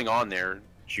hell's going on there.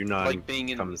 Junon Like being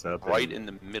in comes up right and- in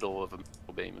the middle of a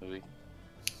Michael Bay movie.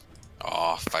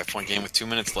 Oh, 5-point game with 2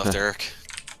 minutes left, Eric.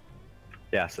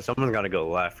 Yeah, so someone's got to go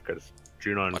left because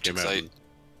Junon Watch came it out. sight. And,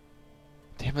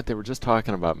 Damn it, they were just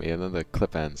talking about me, and then the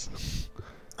clip ends.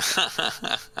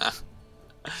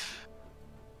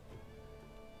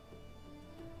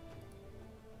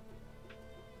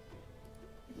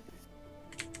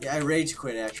 Yeah, I rage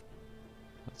quit actually.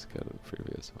 Let's go to the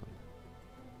previous one.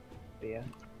 Yeah.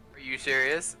 Are you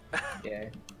serious? Yeah.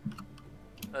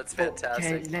 That's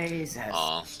fantastic.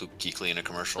 Aw, Luke Kuechly in a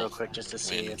commercial. Real quick, just to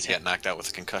see When if he got knocked out with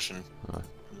a concussion from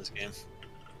this game.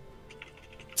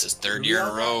 It's his third Who year in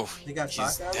got a row. that? They got He's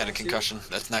knocked out had a last year? concussion.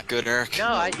 That's not good, Eric.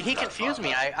 No, he confused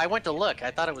me. I went to look. I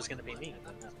thought it was gonna be me.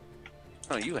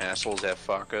 Oh, you assholes have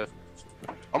fucka.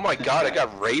 Oh my god, I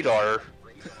got radar.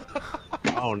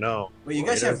 oh no. Wait, you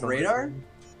guys have radar?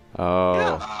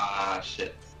 Oh. ah,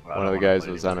 shit. One of the guys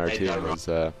was on our team was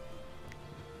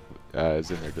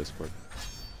is in their Discord.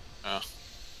 Oh.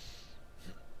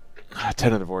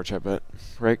 Tentative Orch, I bet.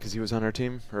 Right, because he was on our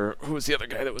team? Or who was the other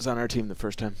guy that was on our team the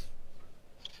first time?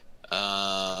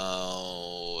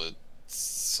 It's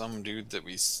some dude that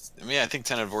I mean, I think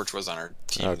Tentative Orch was on our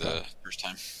team the first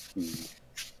time.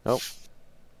 Nope.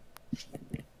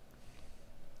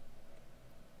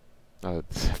 Oh,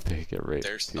 they get raped.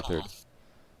 There's T-third.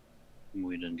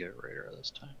 We didn't get radar this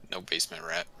time. No basement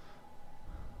rat.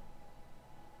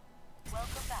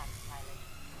 Welcome back, pilot.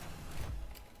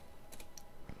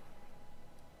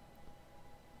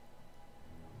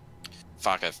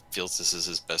 Faka feels this is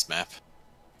his best map.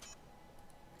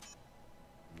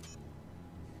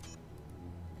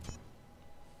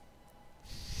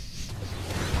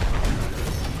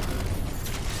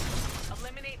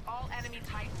 Eliminate all enemy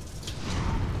types.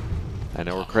 I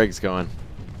know where Craig's going.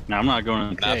 No, I'm not going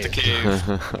in the Not cave. the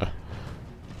cave.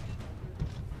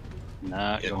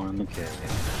 Not going in the cave.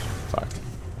 Fuck.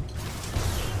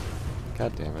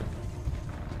 God damn it.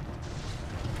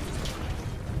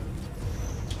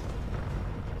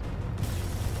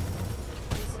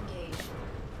 Disengage.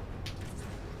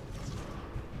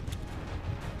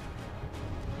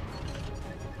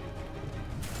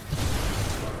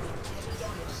 Heavy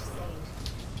damage sustained.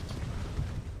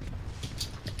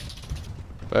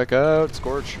 Back out,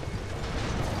 Scorch. You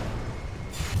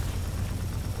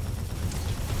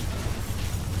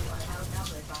are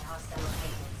outnumbered by hostile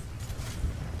agents.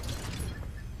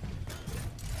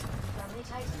 Friendly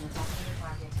Titan attacking your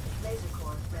target. Laser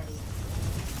core ready.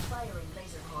 Firing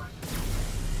laser core.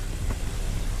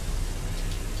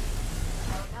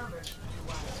 Outnumbered 2-1.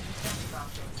 Defensive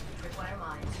options. Require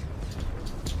mines.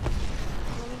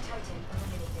 Enemy Titan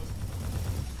eliminated.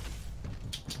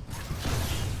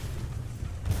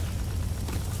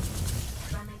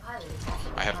 Friendly pilot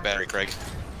attacking. I have a battery, Craig.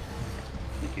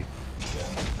 Thank you.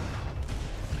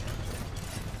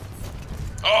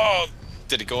 Oh!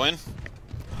 Did it go in?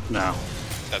 No,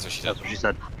 That's what she said. that's what she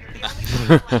said.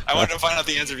 I wanted to find out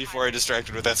the answer before I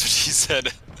distracted with that's what she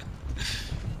said.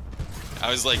 I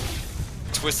was like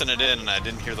twisting it in and I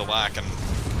didn't hear the lock,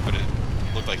 but it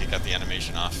looked like it got the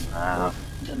animation off.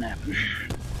 Didn't happen.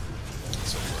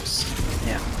 So close.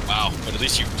 Yeah. Wow, but at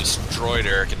least you destroyed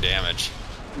Eric in damage.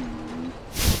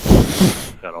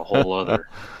 Got a whole other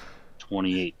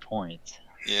 28 points.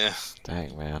 Yeah.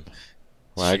 Dang, man.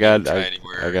 Well, She I got didn't try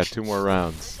anywhere. I got 2 more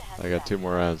rounds. I got 2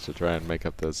 more rounds to try and make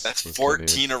up this. That's this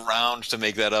 14 a round to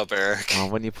make that up, Eric. Well,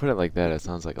 when you put it like that, it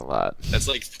sounds like a lot. That's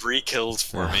like 3 kills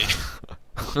for me.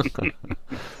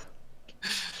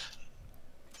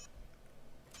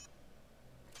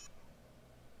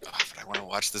 Oh, but I want to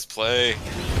watch this play.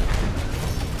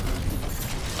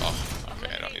 Oh,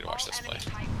 okay, I don't need to watch this play.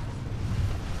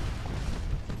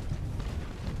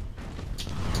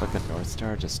 Fucking North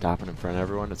Star just stopping in front of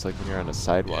everyone. It's like when you're on a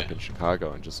sidewalk Yeah. in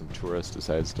Chicago and just some tourist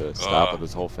decides to stop with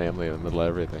his whole family in the middle of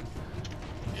everything.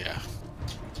 Yeah.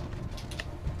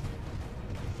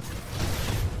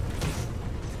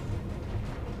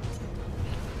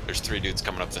 There's 3 dudes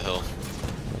coming up the hill.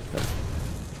 Okay.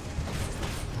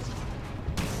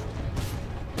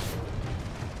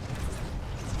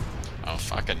 Oh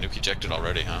fuck, I nuke ejected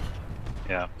already, huh?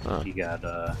 Yeah, Huh. he got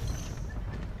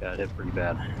hit pretty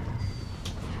bad.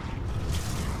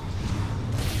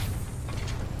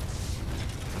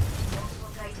 Multiple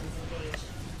Titans engaged.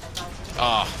 Advising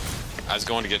Oh, I was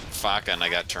going to get Faka and I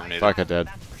got terminated. Fuck, I did.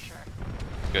 That's for sure.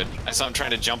 Good. I saw him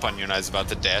trying to jump on you and I was about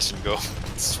to dash and go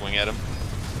swing at him.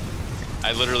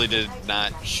 I literally did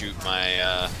not shoot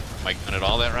my my gun at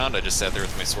all that round. I just sat there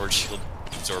with my sword shield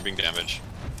absorbing damage.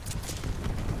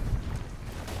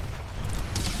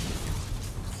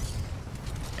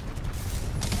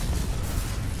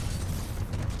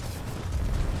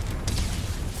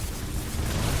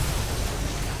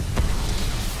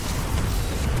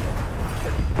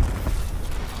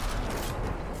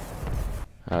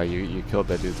 You killed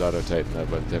that dude's auto titan by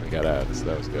the time he got out, so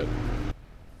that was good.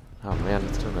 Oh man,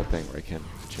 it's doing that thing where I can't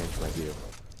change my view.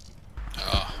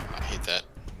 Oh, I hate that.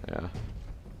 Yeah.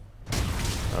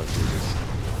 Oh Jesus.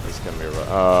 This is gonna be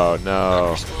oh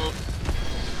no.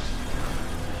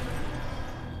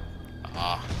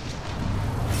 Ah.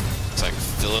 Looks like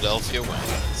Philadelphia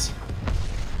wins.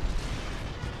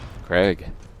 Craig,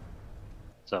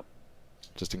 What's up?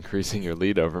 just increasing your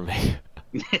lead over me.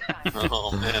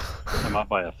 Oh man. I'm up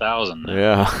by 1,000 now.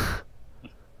 Yeah.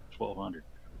 1,200.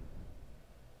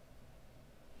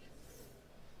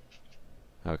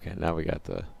 Okay, now we got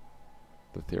the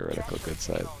theoretical good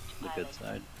side. The good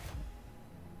side.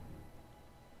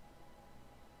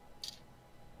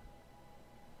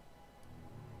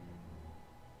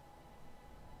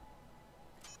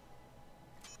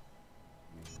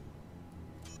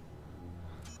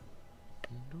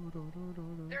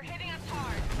 They're hitting us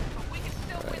hard, but we can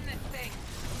still win this thing.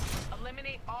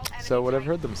 Eliminate all enemy So what I've types.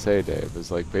 heard them say, Dave,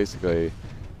 is like basically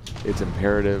it's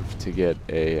imperative to get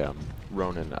a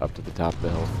Ronin up to the top of the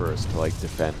hill first to like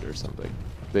defend or something.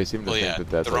 They seem to Well, think yeah, that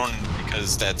that's the like, Ronin,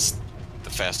 because that's the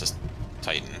fastest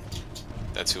Titan.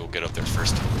 That's who will get up there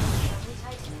first. Enemy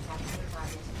Titan attacking your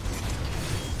target.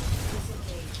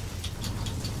 Disengage.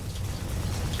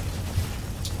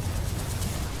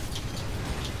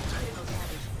 Critical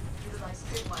damage. Utilize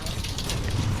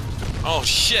tripwire. Oh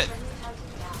shit! Friendly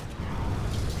Titan down.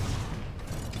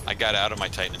 I got out of my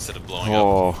Titan instead of blowing up.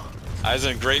 oh, I was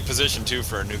in a great position too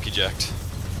for a nuke eject.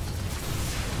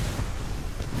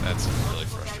 That's really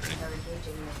Multiple frustrating. Titans are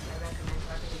engaging this. I recommend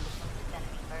targeting the closest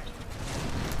enemy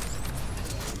first.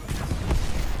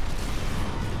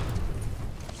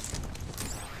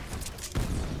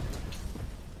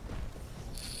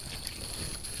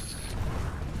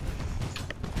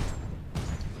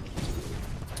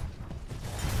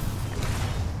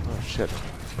 oh shit.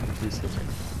 He's the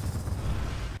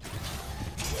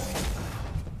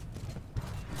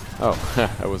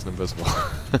oh, I wasn't invisible.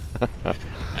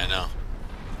 I know.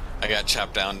 I got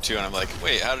chopped down too, and I'm like,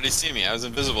 wait, how did he see me? I was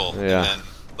invisible. Yeah. And then,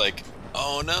 like,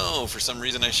 oh no, for some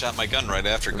reason I shot my gun right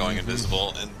after going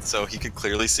invisible, and so he could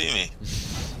clearly see me.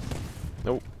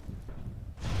 Nope.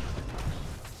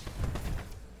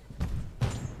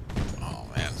 Oh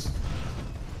man.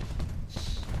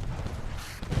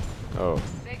 Oh,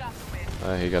 They got the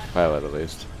win. he got the pilot at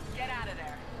least. Get out of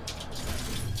there.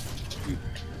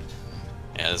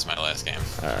 Yeah, this is my last game.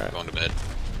 Alright. Going to bed.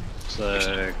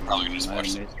 So, Probably gonna just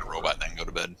watch the robot then go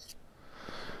to bed.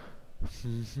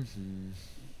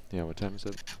 Yeah, what time is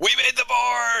it? We made the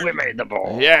board! we made the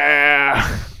ball.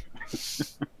 Yeah!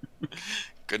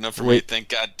 Good enough for me. Wait. Thank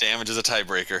God damage is a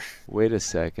tiebreaker. Wait a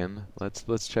second.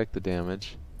 Let's check the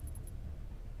damage.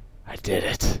 I did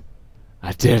it.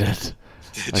 I did it.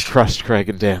 I crushed Craig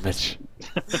in damage.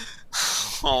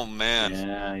 Oh man.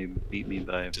 Yeah, you beat me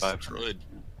by 500. Destroyed.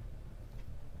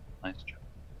 Nice job.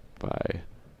 By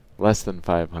less than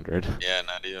 500. Yeah,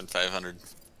 not even 500.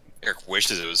 Eric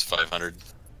wishes it was 500.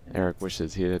 Eric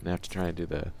wishes he didn't have to try and do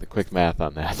the quick math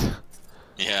on that.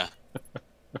 Yeah.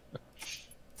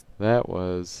 That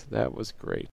was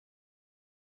great.